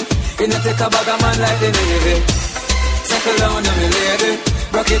amaze me. You know take a bag of man like the Navy. Settle down on me lady.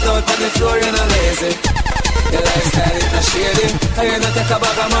 Rock it out on the floor, you're not lazy. Your lifestyle is not shady. And you know take a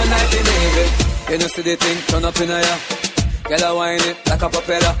bag of man like the Navy. You know see the thing turn up in a ya. Girl a whine it like a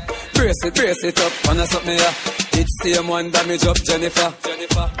propeller. Brace it up, wanna suck me ya. It's same one damage up Jennifer.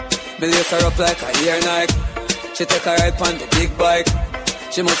 Me lace her up like a ear Nike. She take a ride on the big bike.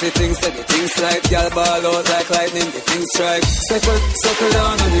 She must see things that the things like. Y'all ball out like lightning, the things strike. Circle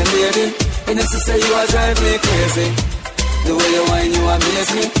down on your lady. You know she say you a drive me crazy. The way you whine you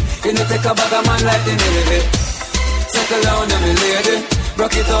amaze me. You know take a bag of man like the Navy. Circle down on your lady.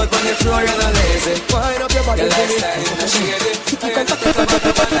 Rock it out on the floor, you're not lazy. Wind up your body, your lifestyle is not shady. You know take a bag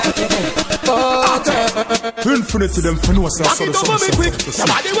of man like the Navy. Infinity them for no sense. Back it up on me quick. Your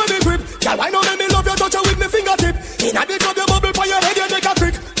body when me grip. Girl, why not make me love you? Touch you with me fingertip. Inna the club, you bubble for your head, you make a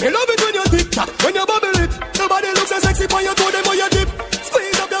trick. Me love it when you tick tock, when you bubble it. Nobody looks so sexy for your toe, them or your dip.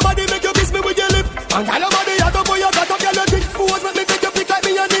 Squeeze up your body, make you kiss me with your lip. And girl, your body hot up, boy, you got up, girl, you thick. Who was make me take you pick like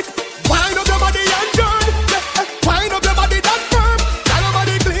me and Nick? Wind up your body and turn. Wind up your body that firm. Girl, your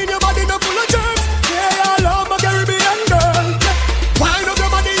body clean, your body no full of germs. Yeah, I love my Caribbean girl. Wind up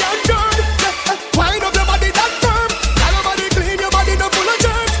your body and turn. Wind up your body that firm. Girl, your body clean, your body no full of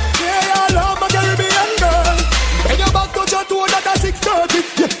germs. Yeah, I love my Caribbean girl. When your back touch your toe, that a 6:30.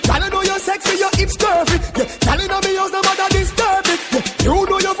 Yeah, girl, I know you're sexy, your hips curvy. Yeah, girl, you know me house, no matter disturb it. Yeah, you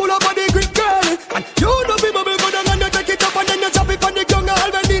know you're full of body grip, girl. And you know me bubble good and you take it up and then you chop it on the ground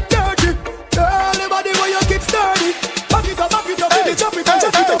all when it dirty. Girl, the body where you keep sturdy. Back it up, baby, chop it and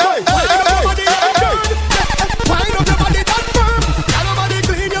chop it up. Wind up your body and turn. Wind up your body that firm. Girl, your body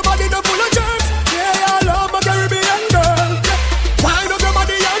clean, your body no full of germs. Yeah, I love my Caribbean girl. Wind up your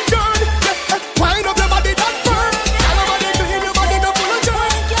body and turn. Wind up your body that firm. Girl, your body clean, your body no full of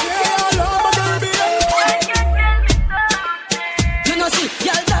germs. Yeah, I love my Caribbean girl. You know see,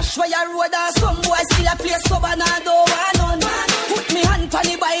 y'all dash where you road and some boys still a play sober and don't want none. Put me hand on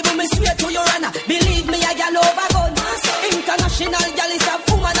the Bible, me swear to your honor. Believe me, I gal over gun. International gal is a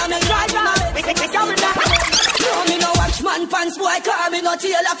woman and me drive now. No, me no watch man pants boy, call me no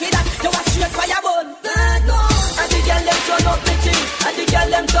tailor for that. You a straight fire bun. And the gal them turn up me thing. And the gal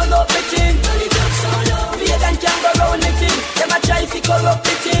them turn up me thing. Beard and can go round me thing. Them a try fi corrupt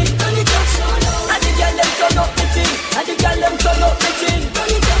me thing. And the gal them turn up me thing. And the gal them turn up me thing.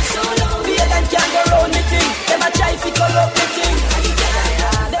 Beard and can go round me thing. Them a try fi corrupt me thing.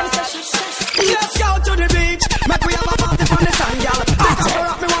 Let's go to the beach. Make we have a party on the sand, y'all.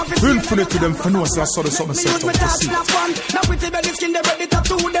 Infinity them for no, so I saw the something set up to see. Now with the belly skin, they ready to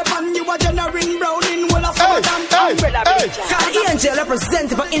do the pan. You are generating brown in wall of Angel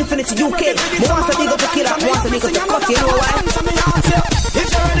representing for Infinity UK. More want to dig up the killer, want to dig up the cut, you know why? If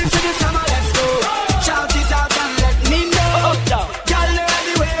you're ready for the summer, let's go. Shout it out and let me know. Y'all know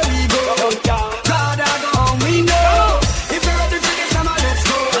everywhere we go. God, I go home, we know. If you're ready for the summer, let's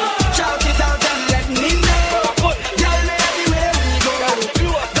go. Shout it out and let me know. Y'all know everywhere we go.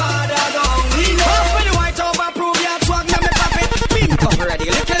 God, I go home, we know. Pass me the white over, prove your swag, now me pop it. Pink up ready,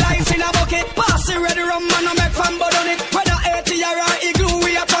 little ice in a bucket. Pass it ready, rum and I make fun, but on it. Whether 80 or igloo,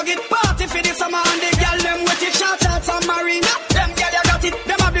 we a tug it. Party for the summer and the girl them with it. Shout out some marina. Them girl you got it.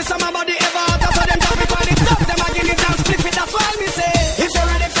 Them have the summer body ever hot. So them top it on it. Top them again it and split it. That's why me say, if you're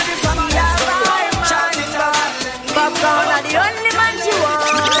ready for the summer, let's go. Shout it out. Popcorn are the only man she want.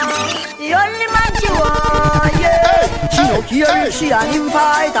 The only man she want, yeah. She no care if she and him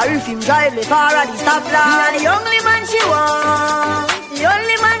fight or if him drive the car at the stoplight. Me are the only man she want. The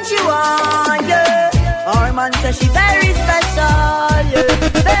only man she want, yeah. Our man says she very special, yeah.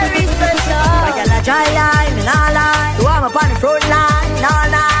 Very special. I got a dry line, me nah lie. So I'm up on the front line, nah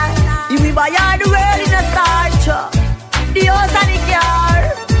lie. If we buy all the world in a star, the house and the car.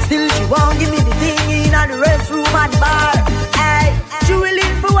 Still she won't give me the thing in the restroom and bar. Hey, she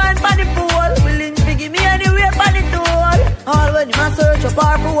willing for one for the pool, willing to give me anywhere for the tool. All when you must search a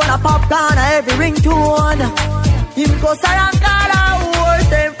bar for one, a popcorn, a every ringtone. Him go around call a whore.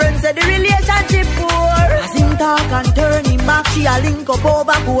 Same friends said the relationship poor. As him talk and turn him back, she a link up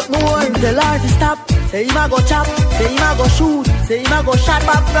over Portmore. Him tell her to stop, say him a go chop, say him a go shoot, say him a go shot.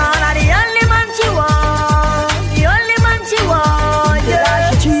 Popcorn are the only man she want. The only man she want. Tell her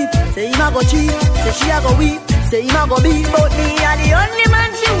she cheap, say him a go cheap, say she a go weep, say him a go beat. But me are the only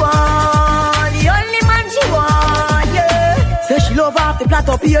man she want. The only man she want, yeah. Say she love off the plot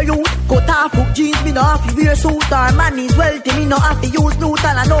up here, you. Cut off hook jeans, me no have to wear suit. Her man is wealthy, me no have to use loot.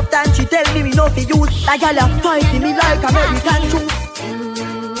 And enough time she tell me no to use. That girl a fighting me like American truth.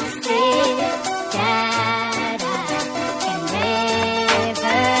 You say that I can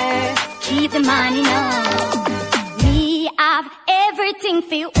never keep the money, no. Me have everything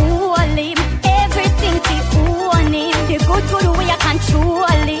for all him, everything for all him. The good way I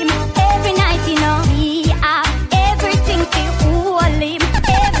control him. Every night, you know, me have everything for all him,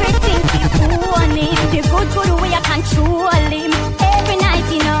 everything for all him. The good way I control him. Every night,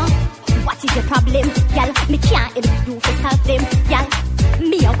 you know. What is the problem? Y'all, me can't help you for solve them. Y'all,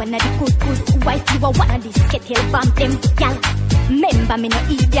 me a one of the good white. You are one of the skettle bump them. Y'all, remember me no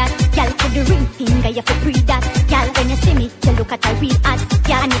idiot. Y'all, put the ring finger, you for breathe that. Y'all, when you see me, you look at a real ad.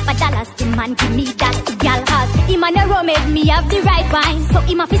 Y'all, and if $1, the man give me that. Y'all, cause him and a rum made me have the right wine. So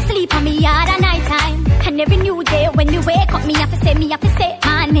him have to sleep on me all the night time. And every new day when you wake up, me have to say,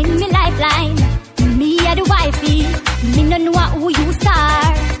 man in me lifeline. Me a the wifey, me no know who you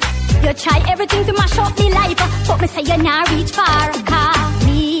are. You try everything to mash up me life, but me say you not reach far. Cause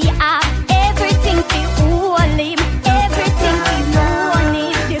me have everything to all him, everything to all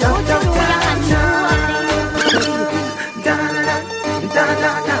him. The good way I control him.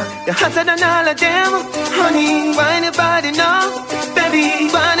 You're hotter than all of them, honey. Why anybody know? Baby,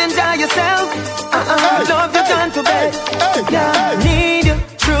 run and enjoy yourself. Love you gone to bed. Yeah, need you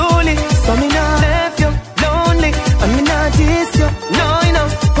truly. So me not left you lonely, and me not diss you. No, you know,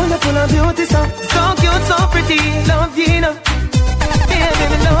 full of beauty, so cute, so pretty. Love you, know. Baby,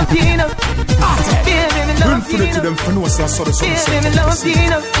 me love you, know. Baby, me love you, know. Them for no, so I saw the sunset. Baby, me love you,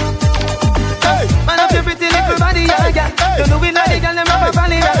 know. Man up your pretty little body, yeah. Don't know we like the girl, them up a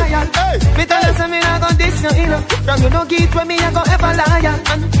valley, yeah. Me tell us, me not gon' diss you, know. From you no get where me a go ever lie,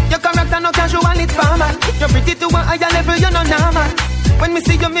 and your character no casual, it's formal. You're pretty to a higher level, you're no normal. When me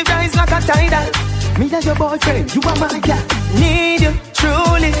see you, me rise like a tidal. Me and your boyfriend, you are my girl. Need you,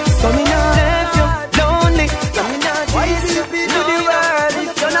 truly. So me not left you lonely. So me not diss you, to the world.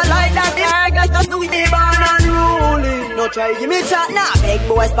 You're not like that, I got to do the born and ruling. No try give me chat now. Big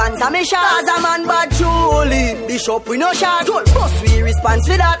boy sponsor me shot. As a man bad truly. Bishop we no shot. Good boss we response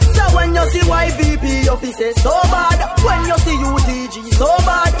to that. So when you see YVP officers so bad. When you see UTG so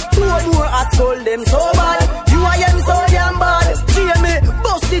bad. Two more at school them so bad. You I am so damn bad. Jamie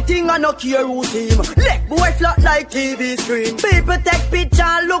bust the thing and no care who see him. Leg boy flat like TV screen. People take picture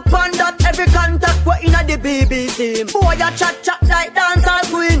and look on that. Every contact we in a the BBC. Boy a chat like dancehall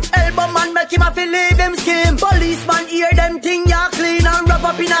queen. Elbow man make him a feel leave him scheme. Policeman hear them thing ya clean and wrap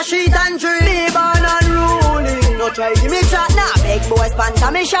up in a sheet and dream. Me born and ruling. No try give me chat now. Big boys pants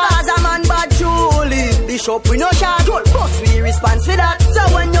me shot. As a man bad truly. Bishop we no shot. Gold boss we response for that. So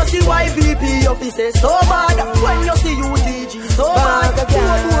when you see YVP officers so bad. When you see UDG so bad.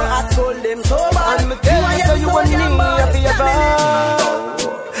 More at school them so bad. And me tell you so you want me a favor.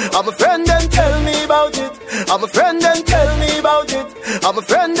 I'm a friend and tell me about it. I'm a friend and tell me about it. I'm a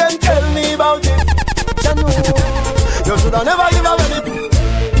friend and tell me about it. You shoulda never give away it.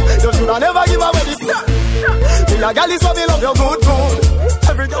 You shoulda never give away it. Me a gal is so me love you good.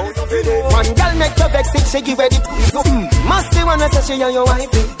 Every girl is so feel it. One gal make you vex if she give away it. Must be when I say she and your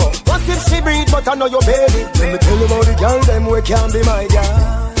wifey. Must if she breed but I know your baby. Let me tell you about the girl them we can't be my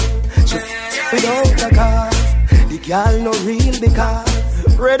girl. She without a cause. The girl no real because.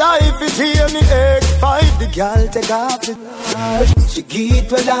 Red eye if it hear me X5. The girl take off the glass. She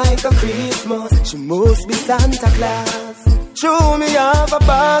get well like a Christmas. She must be Santa Claus. Show me have a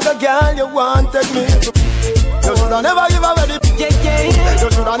bag of girl you wanted me to. You shoulda never give away the. You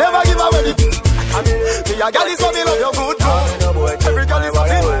shoulda never give away the. Me a girl is so me love you good. Every girl is so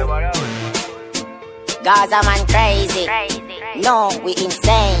me. Gaza man crazy. No, we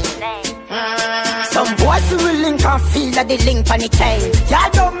insane. Some boys who will link and feel that they link on the chain.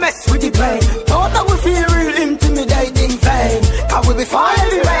 Y'all don't mess with the brain. Thought that we feel real intimidating vain. Cause we be fine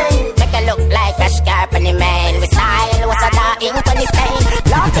every rain. Make it look like a scarp on the man. We style was a dark ink on the stain.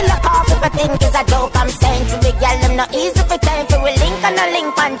 Love to look off if I think it's a joke I'm saying. To the girl them not easy for time. For we link on a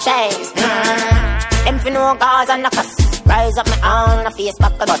link on chain. Them for no cause and no cuss. Rise up my own, a face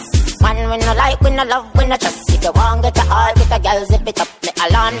back a bus. Man, we no like, we no love, we no trust. If you want get a heart, get a girl, zip it up. Me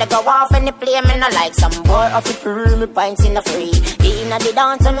alarm, they go off and they play me no like. Some boy off the pool, me pints in the free. Inna the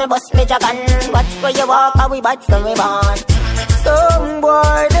dance and me bust me jagan. Watch where you walk, how we bad from we born. Some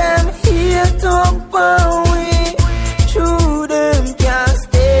boy them here talk on we. True them can't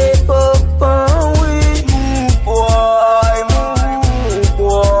stay up on we. Move boy.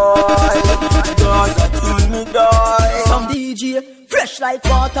 God, that kill me die. Some DJ fresh like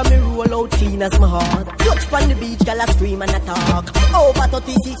water, me roll out clean as my heart. Touch on the beach, girl I scream and I talk. Over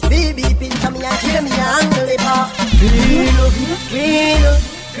 36 baby pins on me and kill me and the park. Clean up, clean up,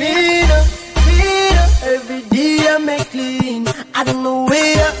 clean up, clean up. Every day I make clean. I don't know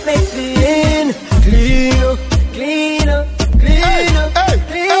where I make clean. Clean up, clean up, clean up,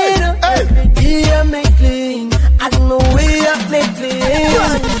 clean up. Every day I make clean. I don't know where I make clean.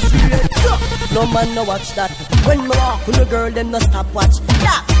 No man no watch that. When me walk with a girl, them no stop watch.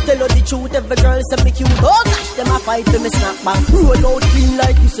 That tell her the truth, every girl say me cute. Oh gosh, them a fight for me snap back. Roll out clean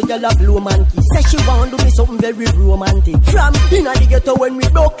like this, a girl a blow man key. Say she want do me something very romantic. From inna the ghetto when we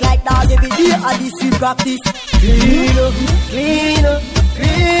broke like dog every day, I this we practice. Clean up, clean up,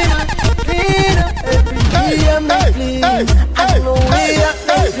 clean up, clean up. Every day I make clean. I don't know where I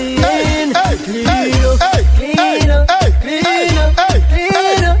make clean. Clean up, clean up, clean up,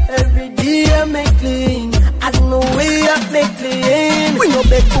 clean up. Every day I make clean. I don't know where I make clean. We no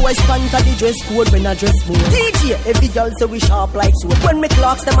beg boys pants at the dress code when I dress more. DJ, every girl say we sharp like sword. When me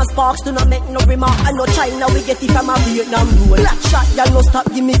clocks them as sparks do not make no remark. I know China we get it from a Vietnam road. Black shot y'all no stop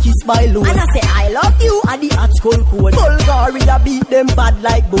give me kiss by low. And I say I love you at the hot skull code. Bulgaria beat them bad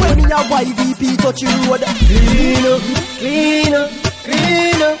like boy. When me a YVP touch you road. Clean up, clean up,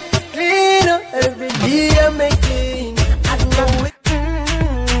 clean up, clean up. Every day I make clean. I don't know it.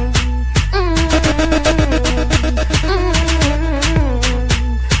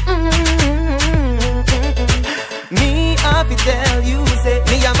 Me have to tell you, say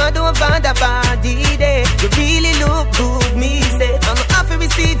me I'm a don't find a body day. You really look good, me say I'm happy to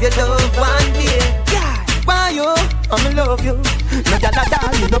receive your love one day. Yeah, why you? I'ma love you. No girl at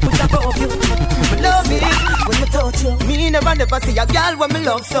all, you no put above you. Me love it when me touch you. Me never see a girl when me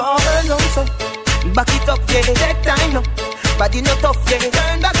love so. Turn on so, back it up, yeah. Take time now. Body no tough, yeah.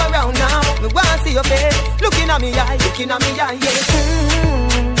 Turn back around now. Me wanna see your face. Looking at me eye, looking at me eye, yeah.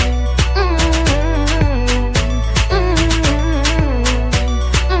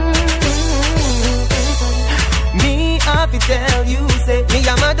 Me have to tell you, say me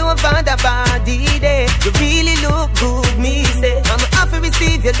I'm a don't find a body day. You really look good, me say I'm happy to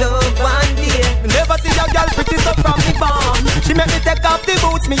receive your love one day. Me never see a girl pretty so from me born. She make me take off the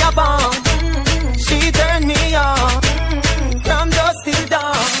boots me a born. She turn me on. From dusk till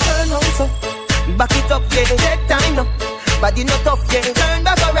dawn. Turn on so, back it up, yeah. Take time now. Body no tough, yeah. Turn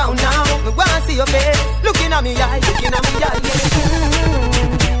back around now. Me wanna see your face. Looking at me eye, looking at me eye,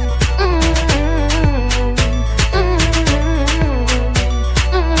 yeah.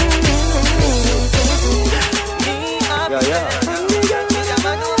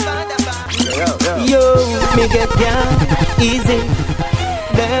 Yo, me get down easy,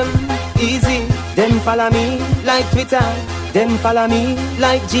 them easy. Them follow me like Twitter. Them follow me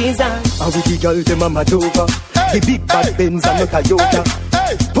like Jesus. And with the girl them a mad over. The big bad Benz and the Toyota.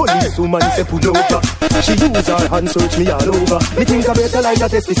 Police woman say pull over. She use her hand search me all over. Me think I better like a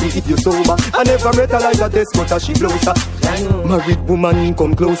test to see if you sober. I never better like a test but she closer. Married woman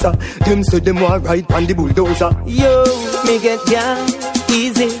come closer. Them say them want ride on the bulldozer. Yo, me get down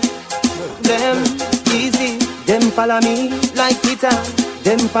easy. Them easy. Them follow me like Peter.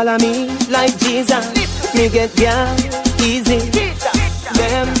 Them follow me like Jesus. Me get down easy.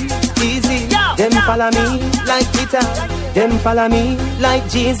 Them easy. Them follow me like Peter. Them follow me like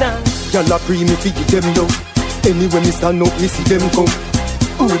Jesus. Y'all a pre me figgy them down. Anyway me stand up, me see them come.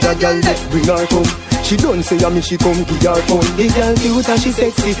 Who that girl that bring her come? She don't say me she come give her phone. The girl cute and she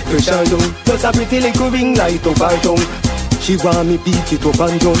sexy, pressure down. Plus a pretty little ring light up her tongue. She want me beat it up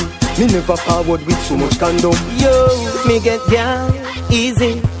and down. Me never forward with so much condom. Yo, me get down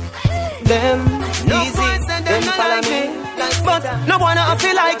easy. Them easy. Them follow me. But no wanna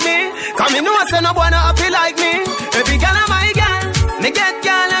feel like me. Come in, no I say no wanna feel like me. Every girl I'm my girl. Me get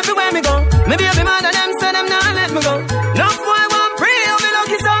girl everywhere me go. Me baby mother them say them not let me go. No boy want pray on me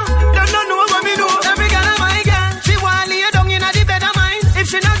lucky so. Don't know what me do. Every girl I'm my girl. She want lay down in the bed of mine. If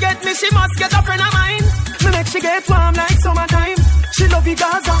she not get me, she must get a friend of mine. Me make she get warm like summertime. She love you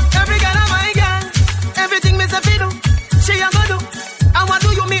Gaza. Every girl I'm my girl. Everything me say fi do. She a go do. I want do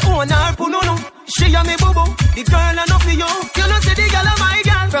you me own her pununu. She a me boo boo. The girl a no for you. You know see the girl a my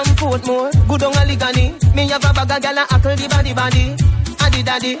girl. From Portmore, good on a ligani. Me have a bag of girl a ackle the body. Addy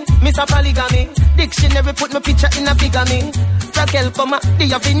daddy, Miss a polygamy. Dictionary put my picture in a bigamy. Raquel come the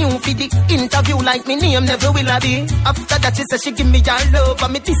have a new for the interview like me name never will I be. After that she say she give me her love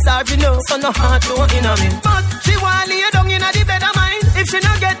and me deserve you know. So no heart no in a me. But she want lay down in a the bed of mine. If she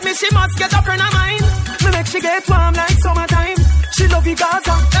no get me, she must get a friend of mine. Me make she get warm like summertime. She love you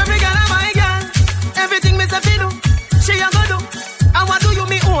Gaza. Every girl a my girl. Everything me say fi do. She a go do. I want do you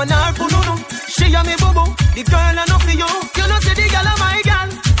me own her pununu. She a me boo boo. The girl a no for you. You know see the girl a my girl.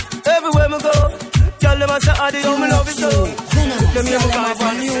 Everywhere me go, girl them a say I do me love it so. Let me have a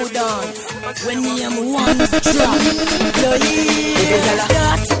new dance. When me am one drop,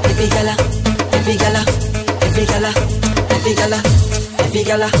 every gala, every gala, every gala, every gala, every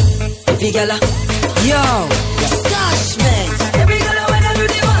gala, every gala. Yo, stash man. Every gala when I do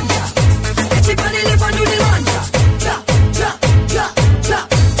the wonder, chip on the lip and do the wonder. Drop, drop, drop, drop,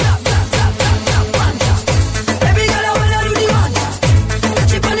 drop, drop, drop, drop, wonder. Every gala when I do the wonder,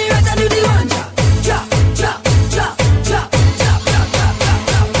 chip on the right and do the wonder. Drop, drop, drop, drop, drop, drop, drop,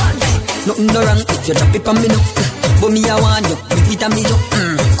 drop, wonder. Nothing no wrong if you drop it on me no. But me I want you, big it on me yo.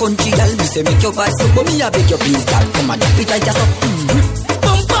 Country girl, me say make your voice up, but me I beg you please, girl, come and drop it right just up.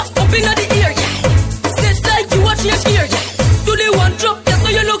 Bump up inna the ear, yeah. Set like you watch your gear, yeah. Do the one drop, yeah, so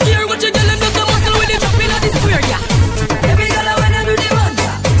you look here. What you tell them, do some muscle when they drop inna the square, yeah. Every girl I wanna do the one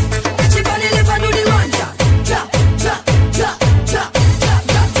drop. Chip on the lip and do the one drop. Drop, drop, drop, drop, drop,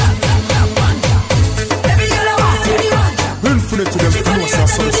 drop, drop, drop, drop, one drop. Every girl I wanna do the one drop. Infinite to them, Chip on the lip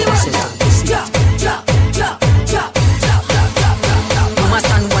and do the one drop. Drop, drop, drop, drop, drop, drop, drop, drop. Mama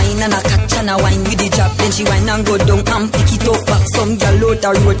stand wine and a catch and a wine with the drop. Then she wine and go down and pick it up back. Some girl out the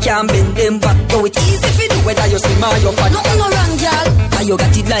road can't bend them back. So it easy for do whether you slim or you fat. Nothing no wrong, girl. How you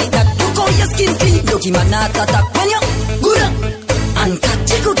got it like that? Look how your skin clean. Lucky man not attack. When you good up and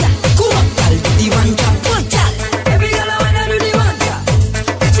catch it good, girl. Come up, girl, do the one drop. Good girl. Every girl I wanna do the one drop.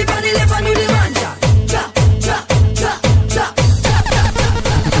 Chip on the lip and do the one drop. Drop, drop, drop, drop, drop, drop,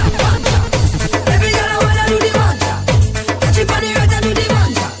 drop, one drop. Every girl I wanna do the one drop. Chip on the right and do the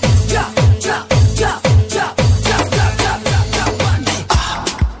one drop. Drop, drop, drop, drop, drop, drop, drop, drop, one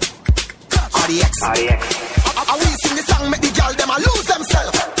drop. RDX. I will sing the song, make the girl them a lose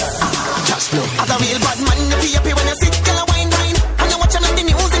themselves. Just look. As a real bad man, you be happy when you sit, girl a wine. And you watching on the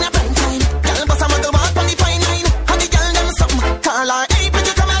news in a prime time. Girl bust a muggle walk on the fine line. And the girl them something. Call her, hey,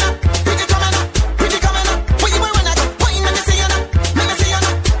 pretty coming up, pretty coming up, pretty coming up. Where you wearing that? Wine, let me see you now, let me see you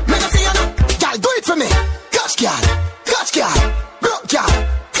now, let me see you now. Girl, do it for me. Gosh, girl, broke girl,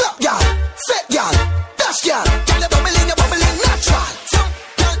 club girl, set girl, dash girl. Girl, you're bubbling natural. Some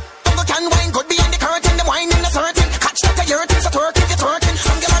girl, bungle can wine, good behind the curtain, the wine in the certain. Catch that a your thing, so twerking, you're twerking.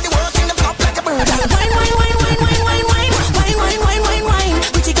 Some girl on the working, them flop like a bird. Wine, wine, wine, wine, wine, wine, wine, wine, wine, wine, wine, wine.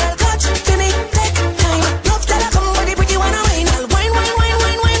 Pretty girl, catch, for me, take time. Love that I come, but the pretty one I wine. Wine, wine, wine,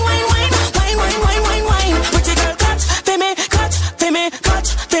 wine, wine, wine, wine, wine, wine, wine, wine, wine. Pretty girl, catch, for me, catch, for me, catch,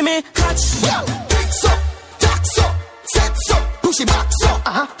 for me, catch. Well, pick so, tack so, set so, push it back so.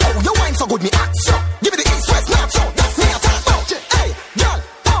 Oh, your wine so good, me act so. Give me the east, west, north, so. That's me, I talk about. Hey, girl,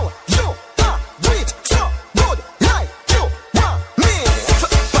 how you do it so good, like you want me.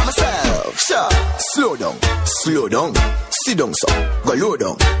 By myself, sure. Slow down, sit down so, go low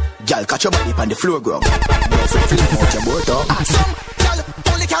down. Girl, catch your body on the floor ground. Don't flip out your boat up. Some girl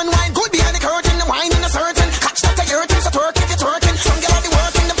only can wine good behind the curtain. The wine in a certain. Catch that the hurting, so twerk if you're twerking. Some girl on the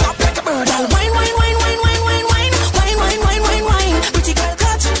work in the flop like a bird. Girl, wine, wine, wine, wine, wine, wine, wine, wine, wine, wine, wine, wine. Pretty girl,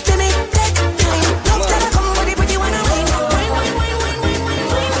 catch, tell me, take time. Love that I come with the pretty one, wine, wine, wine, wine, wine, wine, wine,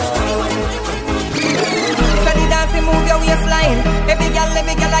 wine, wine, wine, wine. Study dancing, move your waistline. Every girl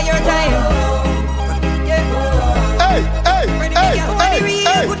are your time. Hey, hey, hey,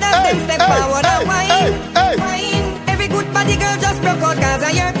 hey, good as them step forward and wine, wine. Every good body girl just broke out cause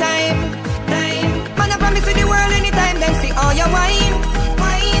of your time. Man, I promise you the world anytime them see all your wine.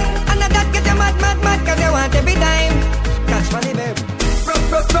 And that get you mad cause you want every time. Catch money, babe.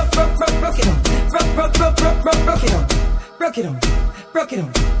 Broke it on.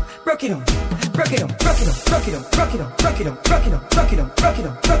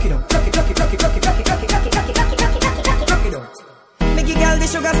 Make a girl the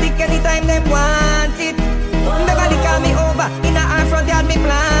sugar stick anytime them want it. Beverly call me over, in her front yard me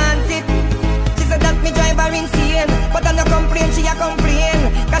plant it. She said that me drive her insane, but I no complain, she a complain.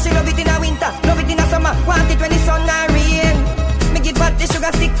 Cause she love it in a winter, love it in a summer, want it when the sun a rain. Me give her the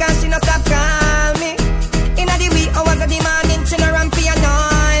sugar stick and she no stop call me. In a the wee hours of the morning, she no ramp fi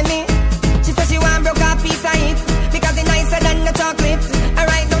annoy me. She said she want broke a piece of it, because it's nicer than the chocolate. And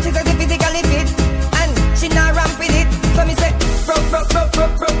right now she says she physically fit, and she not ramp with it. So me say,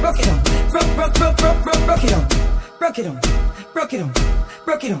 broke it on.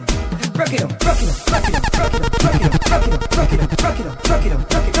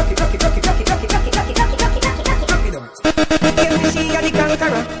 She a the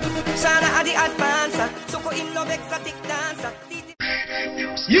conqueror, Shana a the advancer, Soko in love exotic dancer.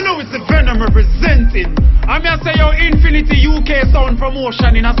 You know it's the Venom representing. I'm here to say your Infinity UK Sound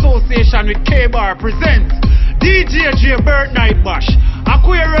Promotion in association with K-Bar presents DJ Bird Night Bash,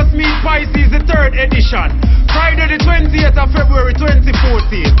 Aquarius Meet Pisces, the 3rd edition, Friday the 28th of February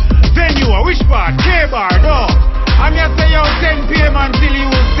 2014. Venue, which part? K-Bar, no. I'm here to say your 10 p.m. until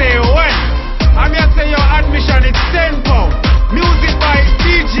you say when. I'm here to say your admission is £10. Music by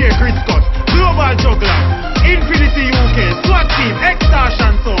DJ Chris Scott, Global JUGGLAZ, Infinity UK, SWAT Team,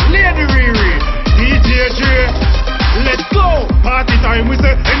 EXTASION Song, Lady Riri, DJ Dre. Let's go! Party time, we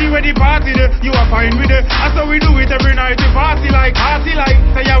say. Anyway the party there, you are fine with it. That's how we do it every night. We party like.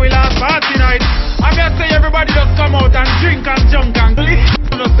 Say yeah, we last party night. I'm here to say everybody just come out and drink and jump and glitch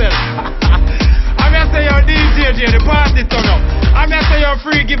yourself. I'm here to say your DJ, the party turn up. I'm here to say your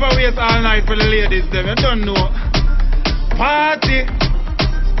free giveaways all night for the ladies them. You don't know. Party.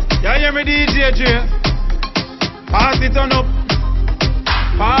 You hear me DJ? Party turn up.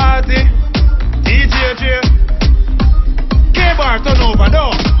 Party. DJ. K-Bar turn over,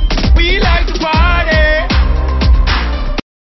 though. We like to party.